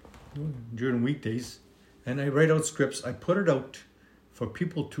 during weekdays. And I write out scripts. I put it out for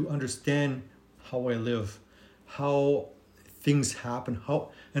people to understand how I live, how things happen,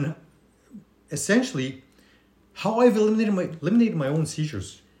 and essentially how I've eliminated my own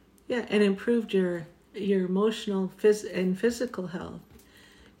seizures. Yeah, and improved your emotional and physical health,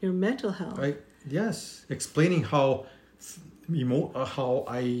 your mental health. Yes, explaining how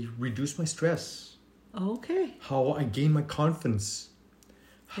I reduce my stress. Okay. How I gain my confidence.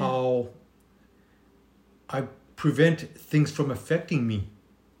 How I prevent things from affecting me.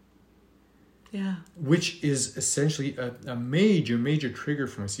 Yeah. Which is essentially a major, major trigger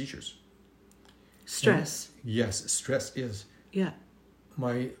for my seizures. Stress. Yes, stress is. Yeah.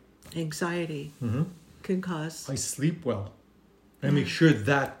 My anxiety can cause. I sleep well. I make sure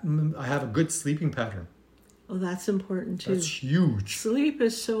that I have a good sleeping pattern. Oh, that's important too. That's huge. Sleep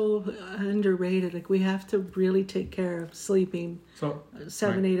is so underrated. Like, we have to really take care of sleeping. So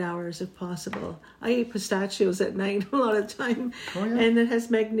 7-8 hours if possible. I eat pistachios at night a lot of the time, and it has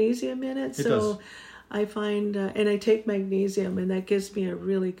magnesium in it. So I find, and I take magnesium, and that gives me a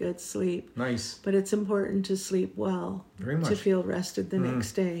really good sleep. Nice. But it's important to sleep well. Very much. To feel rested the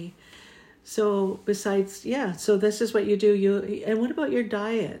next day. So besides, so this is what you do. And what about your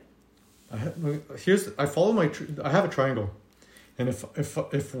diet? I have a triangle. And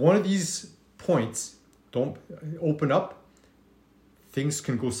if one of these points don't open up, things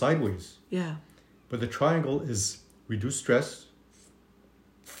can go sideways. Yeah. But the triangle is reduce stress,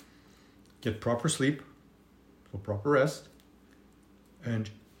 get proper sleep, so proper rest, and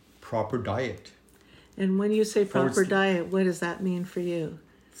proper diet. And when you say proper diet, what does that mean for you?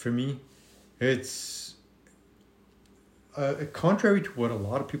 For me, it's contrary to what a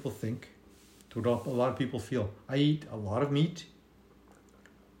lot of people think, to what a lot of people feel. I eat a lot of meat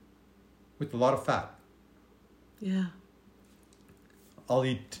with a lot of fat. Yeah. I'll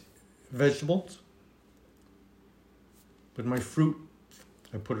eat vegetables, but my fruit,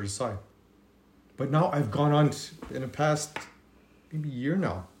 I put it aside. But now I've gone on, in the past maybe year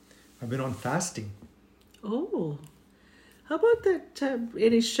now, I've been on fasting. Oh. How about that,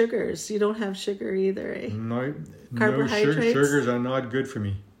 any sugars? You don't have sugar either, eh? No, Carbohydrates? Sugars are not good for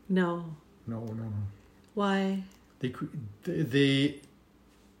me. No. No. Why? They'll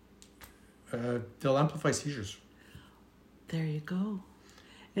amplify seizures. There you go.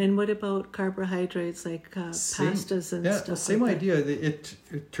 And what about carbohydrates like pastas and stuff? Same like idea. It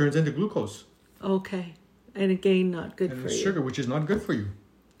turns into glucose. Okay. And again, not good and for you. Sugar, which is not good for you.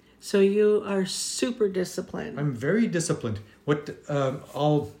 So you are super disciplined. I'm very disciplined.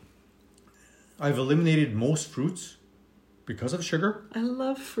 I've eliminated most fruits because of sugar. I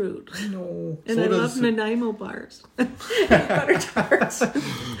love fruit. No. And I love Nanaimo bars. Butter tarts. Oh,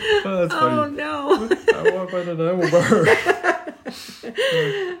 that's funny. Oh, no. I want my Nanaimo bar.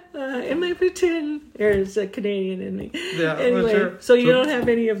 In my tin, there's a Canadian in me. Yeah, anyway, sure. So you don't have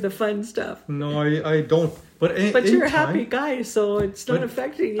any of the fun stuff. No, I don't. But you're a happy guy, so it's not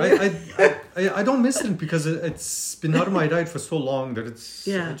affecting you. I don't miss it because it's been out of my diet for so long that I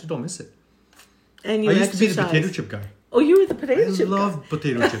just don't miss it. And you I used to be the potato chip guy. Oh, you were the potato chip guy. I love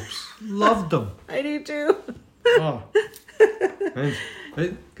potato chips. Loved them. I do too. Oh.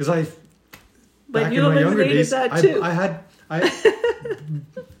 Because But you eliminated that too.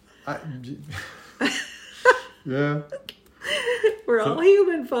 Yeah. We're all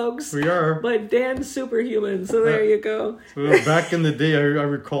human, folks. We are. But Dan's superhuman, so there you go. So back in the day, I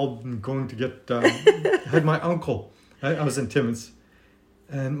recalled going to get... I had my uncle. I was in Timmins.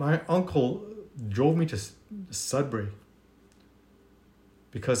 And my uncle drove me to Sudbury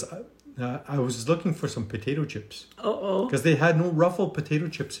because I was looking for some potato chips. Uh-oh. Because they had no Ruffled potato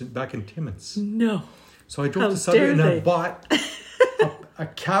chips back in Timmins. No. So I drove to Sudbury and I bought a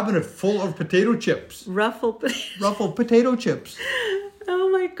cabinet full of potato chips. Ruffled potato chips. Oh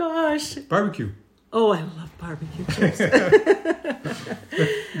my gosh. Barbecue. Oh, I love barbecue chips.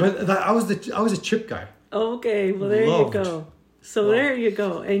 But I was a chip guy. Okay, well there you go. So there you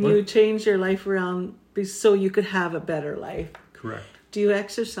go. And you changed your life around so you could have a better life. Correct. Do you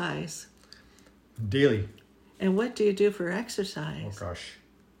exercise? Daily. And what do you do for exercise? Oh gosh.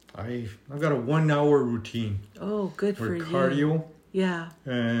 I've got a 1 hour routine. Oh, good for you. Cardio. Yeah.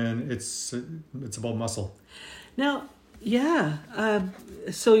 And it's about muscle. Now,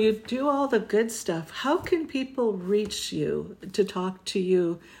 so you do all the good stuff. How can people reach you to talk to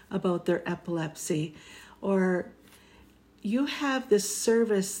you about their epilepsy? Or you have this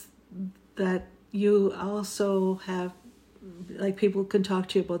service that you also have, like people can talk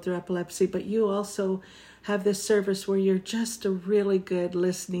to you about their epilepsy, but you also have this service where you're just a really good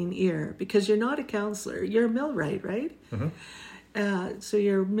listening ear because you're not a counselor. You're a millwright, right? Mm-hmm. So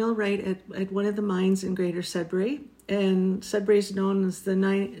you're a millwright at one of the mines in Greater Sudbury. And Sudbury is known as the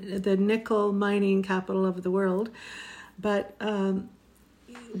nickel mining capital of the world. But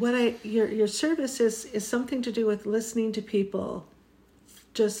your service is something to do with listening to people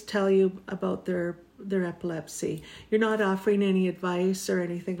just tell you about their epilepsy. You're not offering any advice or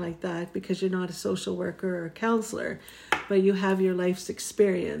anything like that because you're not a social worker or a counselor, but you have your life's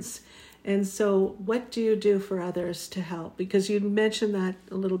experience. And so what do you do for others to help? Because you mentioned that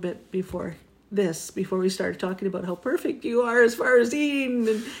a little bit before we started talking about how perfect you are as far as eating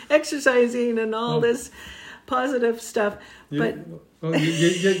and exercising and all this positive stuff.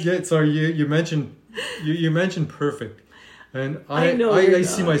 Sorry, you mentioned perfect. And I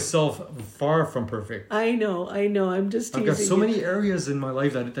see myself far from perfect. I know. I'm just teasing. I've got so many areas in my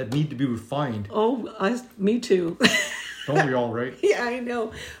life that need to be refined. Oh, me too. Don't we all, right? Yeah, I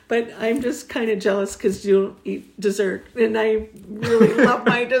know. But I'm just kind of jealous because you don't eat dessert. And I really love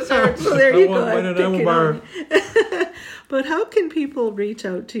my dessert. So there you go. But how can people reach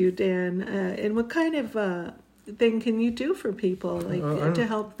out to you, Dan? And what kind of thing can you do for people, like to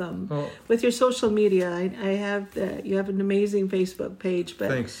help them with your social media? I have you have an amazing Facebook page, but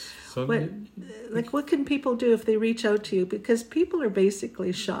thanks. So what can people do if they reach out to you? Because people are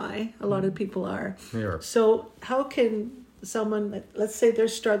basically shy. A lot of people are. they are. So how can someone, let's say they're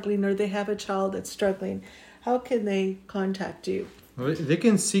struggling or they have a child that's struggling, how can they contact you? Well, they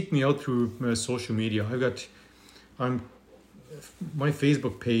can seek me out through social media. My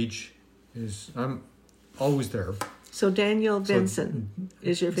Facebook page I'm always there. So Daniel Vincent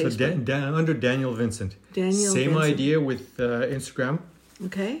is your Facebook. So under Daniel Vincent. Daniel Same Vincent. idea with Instagram,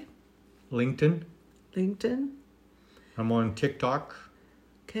 Okay. LinkedIn. I'm on TikTok.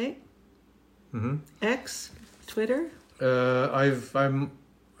 Okay. Mm-hmm. X, Twitter. I'm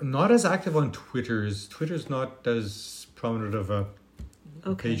not as active on Twitter. Twitter's not as prominent of a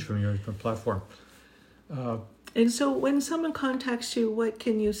page for me or a platform. And so when someone contacts you, what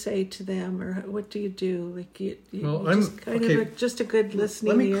can you say to them, or what do you do? Like you just kind of just a good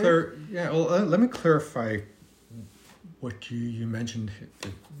listening ear? Let me clarify what you mentioned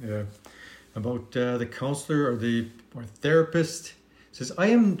about the counselor or therapist. It says I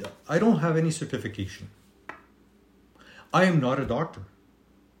don't have any certification. I am not a doctor.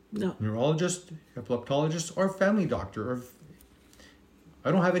 No. Neurologist, epileptologist, or family doctor.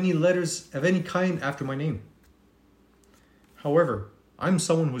 I don't have any letters of any kind after my name. However, I'm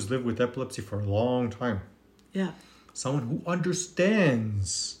someone who's lived with epilepsy for a long time. Yeah. Someone who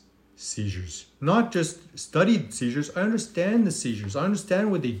understands seizures. Not just studied seizures. I understand the seizures. I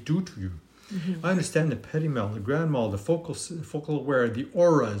understand what they do to you. Mm-hmm. I understand the petit mal, the grand mal, the focal aware, the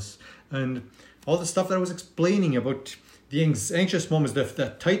auras, and all the stuff that I was explaining about the anxious moments,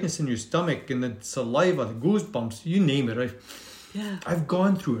 the tightness in your stomach and the saliva, the goosebumps, you name it. I've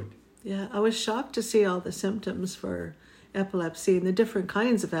gone through it. Yeah, I was shocked to see all the symptoms for epilepsy and the different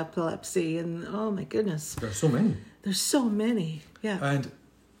kinds of epilepsy, and oh my goodness, there are so many. There's so many. Yeah. And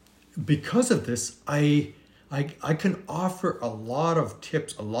because of this, I can offer a lot of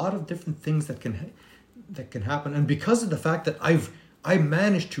tips, a lot of different things that can happen. And because of the fact that I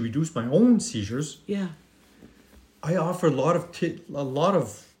managed to reduce my own seizures, I offer a lot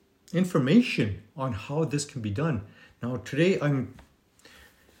of information on how this can be done. Now today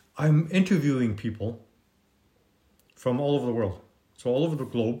I'm interviewing people from all over the world, so all over the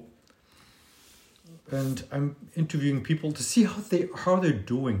globe, and I'm interviewing people to see how they're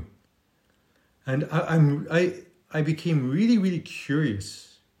doing. And I became really, really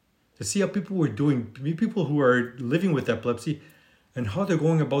curious to see how people were doing, people who are living with epilepsy, and how they're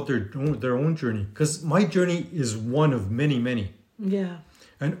going about their own journey. Because my journey is one of many, many. Yeah.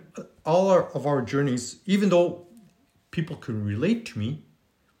 And all of our journeys, even though people can relate to me,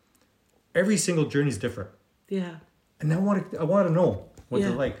 every single journey is different. Yeah. And I want to know what they're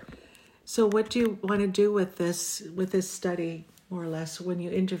like. So what do you want to do with this study, more or less, when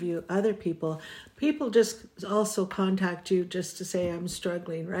you interview other people? People just also contact you just to say, I'm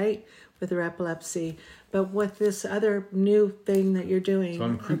struggling, right, with their epilepsy. But with this other new thing that you're doing,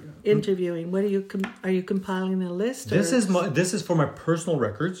 so interviewing, what are you compiling a list? This is for my personal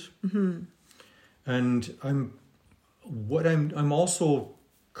records. Mm-hmm. And I'm also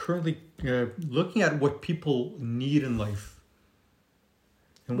currently looking at what people need in life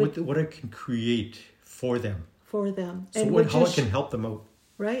and what I can create for them. So how I can help them out.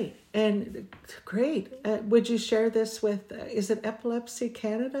 Right. And great. Would you share this with, is it Epilepsy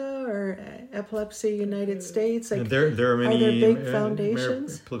Canada or Epilepsy United States? Like, there are many. Are there big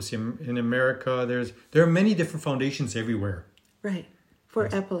foundations? Epilepsy in America. There are many different foundations everywhere. Right.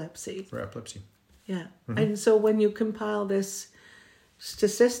 For epilepsy. Yeah. Mm-hmm. And so when you compile this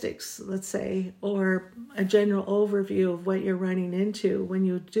statistics, let's say, or a general overview of what you're running into when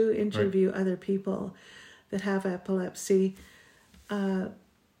you do interview other people that have epilepsy,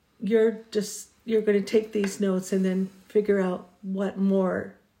 you're going to take these notes and then figure out what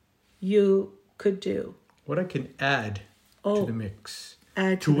more you could do. What I can add to the mix.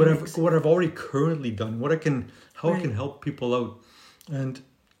 Add to what I've already currently done. How I can help people out. And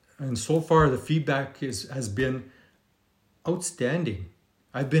so far the feedback has been outstanding.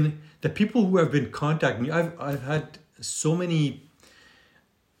 The people who have been contacting me, I've had so many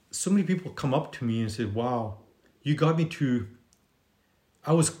people come up to me and said, wow, you got me to,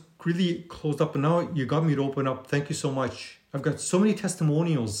 I was really closed up and now you got me to open up. Thank you so much. I've got so many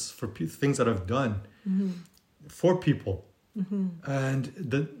testimonials for things that I've done for people. Mm-hmm. And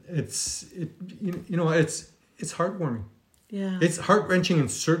it's it's heartwarming. Yeah. It's heart-wrenching in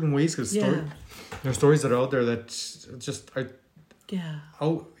certain ways because there are stories that are out there that just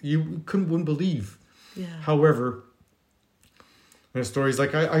you wouldn't believe. Yeah. However, And stories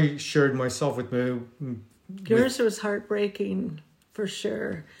like I shared myself with the... Yours was heartbreaking, for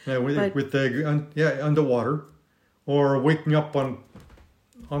sure. Yeah, But- with the underwater, or waking up on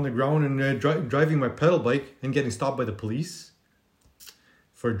the ground and driving my pedal bike and getting stopped by the police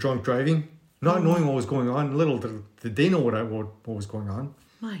for drunk driving, not knowing what was going on. Little did they know what was going on.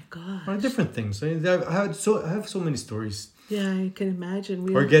 My God. Different things. I have so many stories. Yeah, I can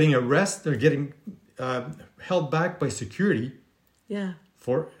imagine. Or getting arrested, or getting held back by security. Yeah.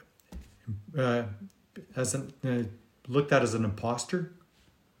 For looked at as an imposter.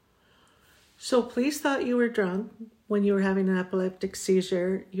 So police thought you were drunk when you were having an epileptic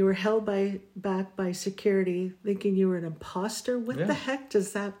seizure. You were held back by security, thinking you were an imposter. What the heck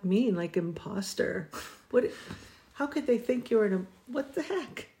does that mean? Like imposter? How could they think you were what the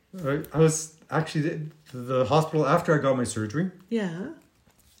heck? I was actually the hospital after I got my surgery. Yeah.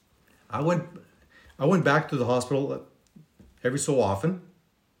 I went back to the hospital every so often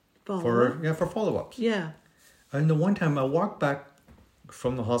for follow-ups. Yeah. And the one time I walked back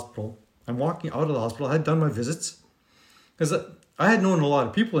from the hospital, I'm walking out of the hospital. I had done my visits because I had known a lot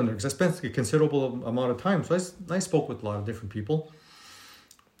of people in there because I spent a considerable amount of time. So I spoke with a lot of different people.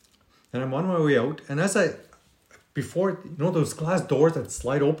 And I'm on my way out. And before, those glass doors that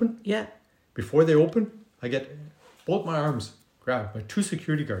slide open? Yeah. Before they open, I get both my arms grabbed by 2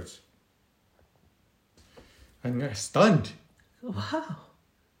 security guards. And I'm stunned. Wow.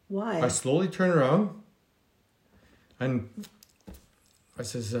 Why? I slowly turn around and I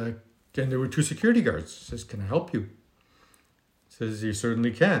says, and there were 2 security guards. Says, can I help you? Says, you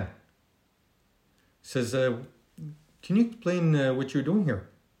certainly can. Says, can you explain what you're doing here?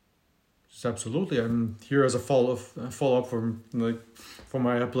 Says, absolutely. I'm here as a follow-up for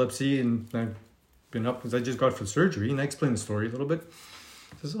my epilepsy, and I've been up because I just got for surgery, and I explained the story a little bit.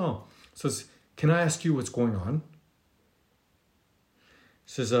 Says, says, can I ask you what's going on?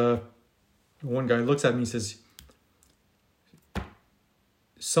 Says, one guy looks at me and says,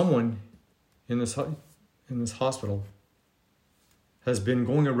 someone in this hospital has been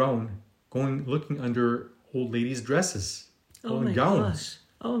going around looking under old ladies' dresses, my gowns. Gosh.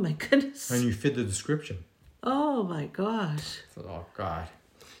 Oh my goodness. And you fit the description. Oh my gosh. Oh God.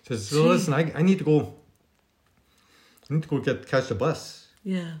 Says, so listen, I need to go. I need to go catch the bus.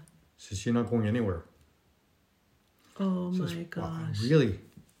 Yeah. Says, you're not going anywhere. Oh Says, my gosh. wow, really?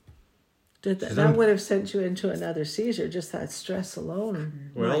 That would have sent you into another seizure, just that stress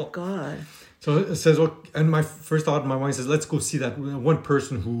alone. Well, my God. So it says, and my first thought in my mind says, let's go see that one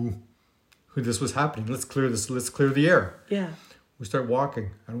person who this was happening. Let's clear the air. Yeah. We start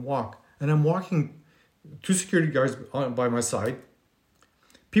walking and I'm walking, 2 security guards by my side.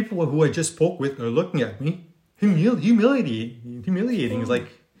 People who I just spoke with are looking at me, humiliating. It's like,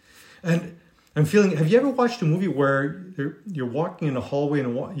 and I'm feeling. Have you ever watched a movie where you're walking in a hallway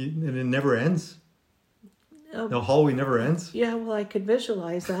and it never ends? The hallway never ends. Yeah, well, I could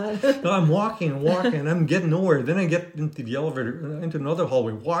visualize that. No, I'm walking and I'm getting nowhere. Then I get into the elevator, into another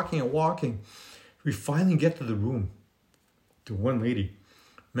hallway, walking. We finally get to the room. To one lady,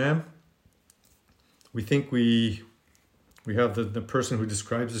 ma'am, we think we have the person who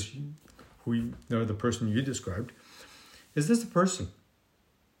describes this, the person you described. Is this the person?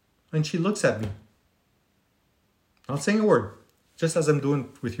 And she looks at me, not saying a word, just as I'm doing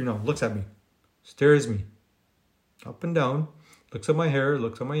with you now. Looks at me, stares me, up and down, looks at my hair,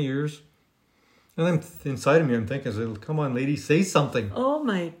 looks at my ears, and I'm inside of me. I'm thinking, "Come on, lady, say something." Oh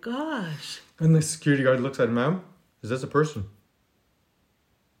my gosh! And the security guard looks at him, ma'am. Is this a person?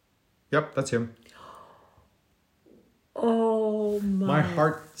 Yep, that's him. Oh my. My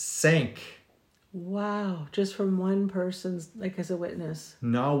heart sank. Wow, just from one person's, as a witness.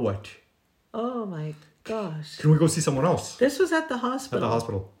 Now what? Oh my gosh. Can we go see someone else? This was at the hospital. At the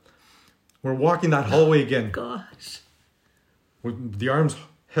hospital. We're walking that hallway again. Gosh. With the arms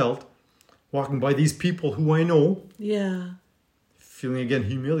held, walking by these people who I know. Yeah. Feeling again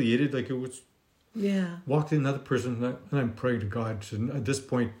humiliated, like it was. Yeah. Walked in another person, and I'm praying to God. And at this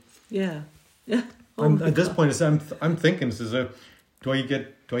point. Yeah. Yeah. At this point, I'm thinking, do I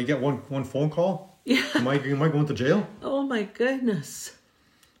get one phone call? Yeah. Am I going to jail? Oh my goodness.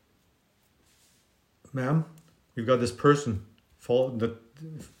 Ma'am, we've got this person that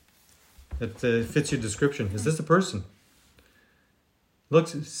fits your description. Is this the person?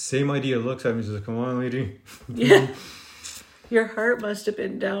 Same idea. Looks at me and says, "Come on, lady." Yeah. Your heart must have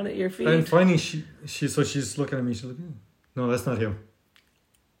been down at your feet. And finally, she's looking at me. She's like, "No, that's not him.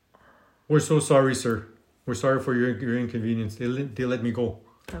 We're so sorry, sir. We're sorry for your inconvenience. They let me go."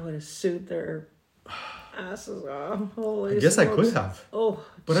 I would have sued their asses off. Holy I guess smokes. I could have. Oh,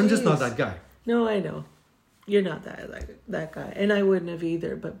 but I'm just not that guy. No, I know. You're not that guy. And I wouldn't have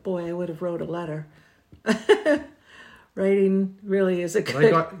either, but boy, I would have wrote a letter. Writing really is a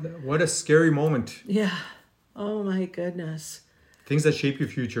good... What a scary moment. Yeah. Oh my goodness. Things that shape your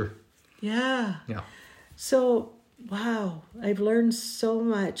future. Yeah. Yeah. So, wow, I've learned so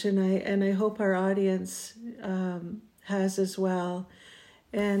much, and I hope our audience has as well.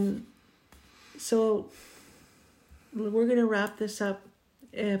 And so we're going to wrap this up,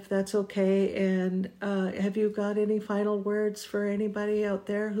 if that's okay. And have you got any final words for anybody out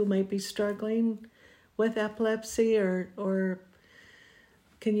there who might be struggling with epilepsy, or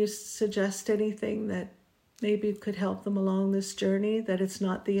can you suggest anything that maybe could help them along this journey, that it's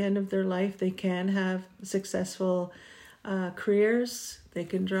not the end of their life? They can have successful careers, they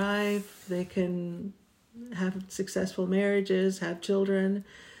can drive, they can have successful marriages, have children.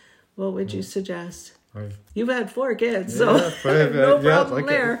 What would you suggest? You've had 4 kids, so no problem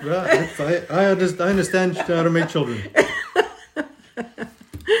there. I understand how to make children. I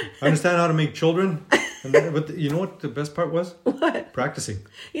understand how to make children. But you know what the best part was? What? Practicing.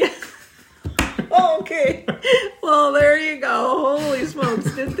 Yeah. Oh, okay. Well, there you go. Holy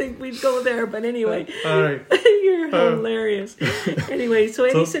smokes. Didn't think we'd go there. But anyway. All right. You're hilarious. Anyway, so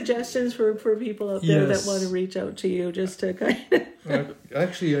any suggestions for people out there that want to reach out to you, just to kind of...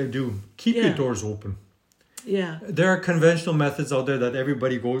 Actually, I do. Keep your doors open. Yeah. There are conventional methods out there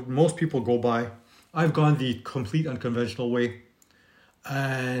that most people go by. I've gone the complete unconventional way.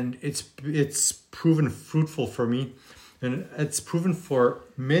 And it's proven fruitful for me, and it's proven for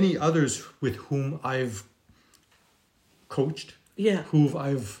many others with whom I've coached, who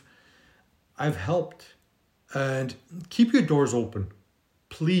I've helped. And keep your doors open,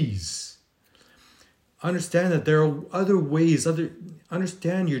 please. Understand that there are other ways.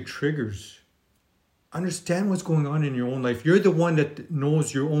 Understand your triggers. Understand what's going on in your own life. You're the one that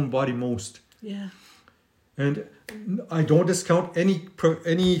knows your own body most. Yeah. And I don't discount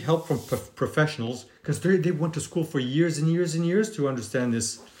any help from professionals, because they went to school for years and years and years to understand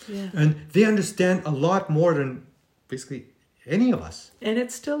this. Yeah. And they understand a lot more than basically any of us. And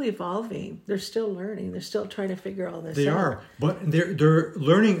it's still evolving. They're still learning. They're still trying to figure all this out. They are. But they're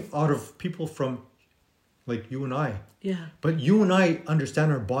learning out of people from like you and I. Yeah. But you and I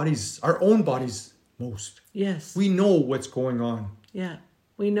understand our own bodies most. Yes. We know what's going on. Yeah.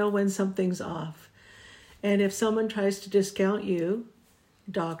 We know when something's off. And if someone tries to discount you,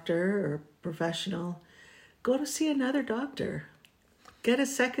 doctor or professional, go to see another doctor. Get a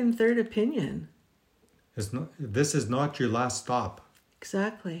second, third opinion. This is not your last stop.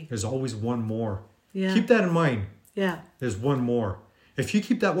 Exactly. There's always one more. Yeah. Keep that in mind. Yeah. There's one more. If you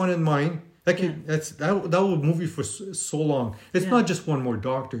keep that one in mind, that will move you for so long. It's not just one more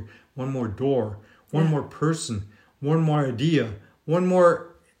doctor, one more door, one more person, one more idea, one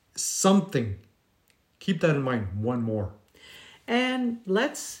more something. Keep that in mind. One more. And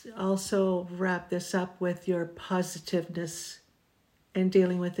let's also wrap this up with your positiveness and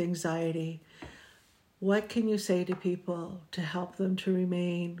dealing with anxiety. What can you say to people to help them to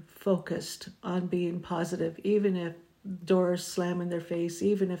remain focused on being positive, even if doors slam in their face,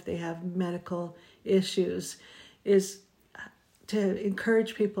 even if they have medical issues, is to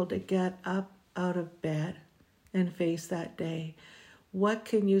encourage people to get up out of bed and face that day? What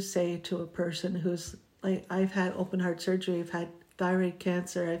can you say to a person who's like, I've had open heart surgery, I've had thyroid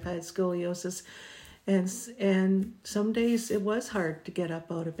cancer, I've had scoliosis, and some days it was hard to get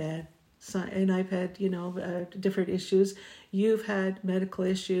up out of bed. So, and I've had, different issues. You've had medical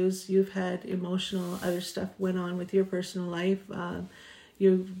issues. You've had emotional, other stuff went on with your personal life.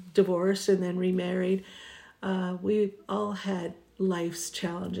 You divorced and then remarried. We all had life's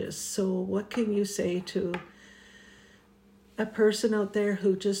challenges. So what can you say to a person out there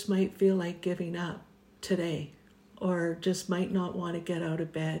who just might feel like giving up today, or just might not want to get out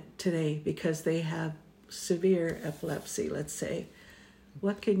of bed today because they have severe epilepsy, let's say?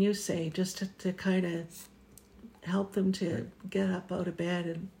 What can you say just to kind of help them to get up out of bed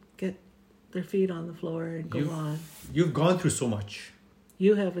and get their feet on the floor and go on? You've gone through so much.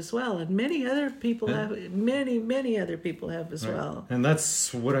 You have as well, and many other people have. Many other people have as well. And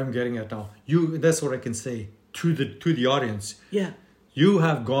that's what I'm getting at now. That's what I can say to the audience. Yeah. You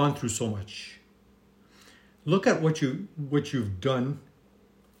have gone through so much. Look at what you've done,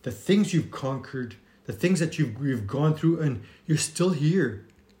 the things you've conquered, the things that you've gone through, and you're still here.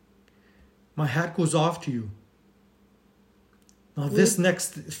 My hat goes off to you. Now this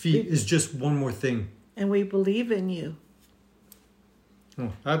next feat is just one more thing. And we believe in you.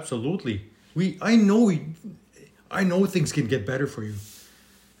 Oh, absolutely. I know things can get better for you.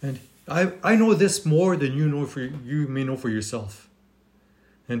 And I know this more than you may know for yourself.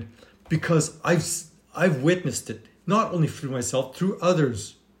 And because I've witnessed it, not only through myself, through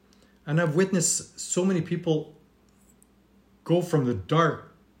others. And I've witnessed so many people go from the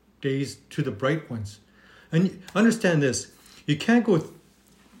dark days to the bright ones. And understand this, you can't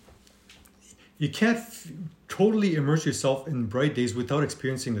totally immerse yourself in bright days without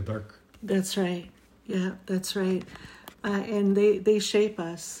experiencing the dark. That's right. Yeah, that's right. And they shape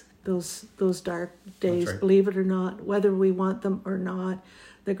us, those dark days, right. Believe it or not, whether we want them or not.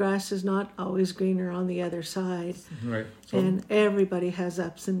 The grass is not always greener on the other side. Right. So, And everybody has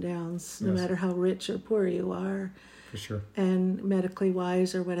ups and downs, no Yes. matter how rich or poor you are. for sure. And medically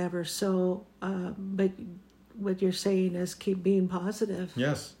wise or whatever. So, but what you're saying is keep being positive.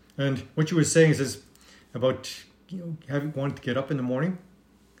 Yes. And what you were saying is about wanting to get up in the morning.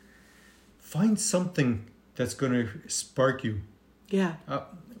 Find something that's going to spark you. Yeah.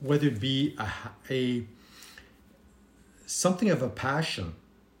 Whether it be a something of a passion.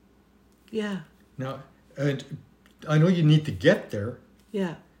 Yeah. Now, and I know you need to get there,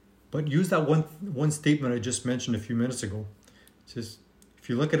 Yeah. but use that one statement I just mentioned a few minutes ago. It says, if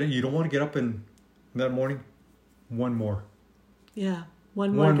you look at it, you don't want to get up in that morning, one more. Yeah.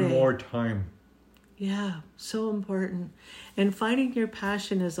 One more day. One more time. Yeah, so important. And finding your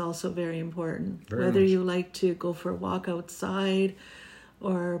passion is also very important. Very Whether much. you like to go for a walk outside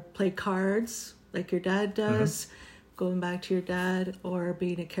or play cards like your dad does, going back to your dad, or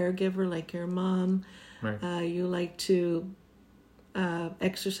being a caregiver like your mom. Right. You like to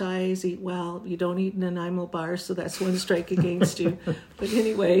exercise, eat well. You don't eat Nanaimo bars, so that's one strike against you. But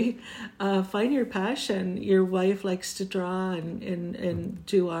anyway, find your passion. Your wife likes to draw and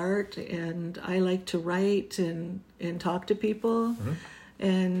do art, and I like to write and talk to people.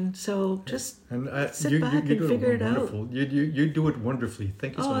 And so just sit back and figure it out. You do it wonderfully.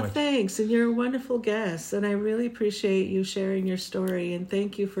 Thank you so much. Oh, thanks. And you're a wonderful guest. And I really appreciate you sharing your story. And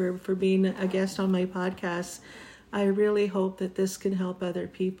thank you for being a guest on my podcast. I really hope that this can help other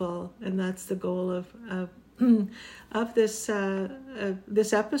people. And that's the goal of this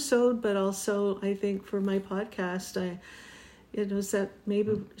this episode, but also I think for my podcast, it was that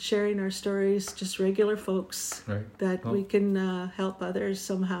maybe sharing our stories, just regular folks, Right. that we can help others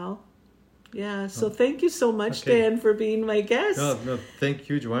somehow. Yeah. So Oh. Thank you so much, Okay. Dan, for being my guest. No, thank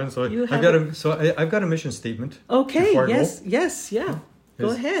you, Joanne. So You I've got a mission statement. Okay. before I go. Yes. Yeah. Go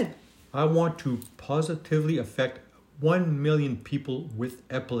Is- ahead. I want to positively affect 1 million people with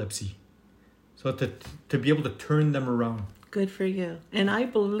epilepsy. So to be able to turn them around. Good for you. And I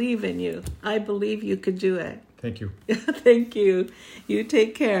believe in you. I believe you could do it. Thank you. Thank you. You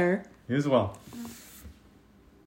take care. You as well.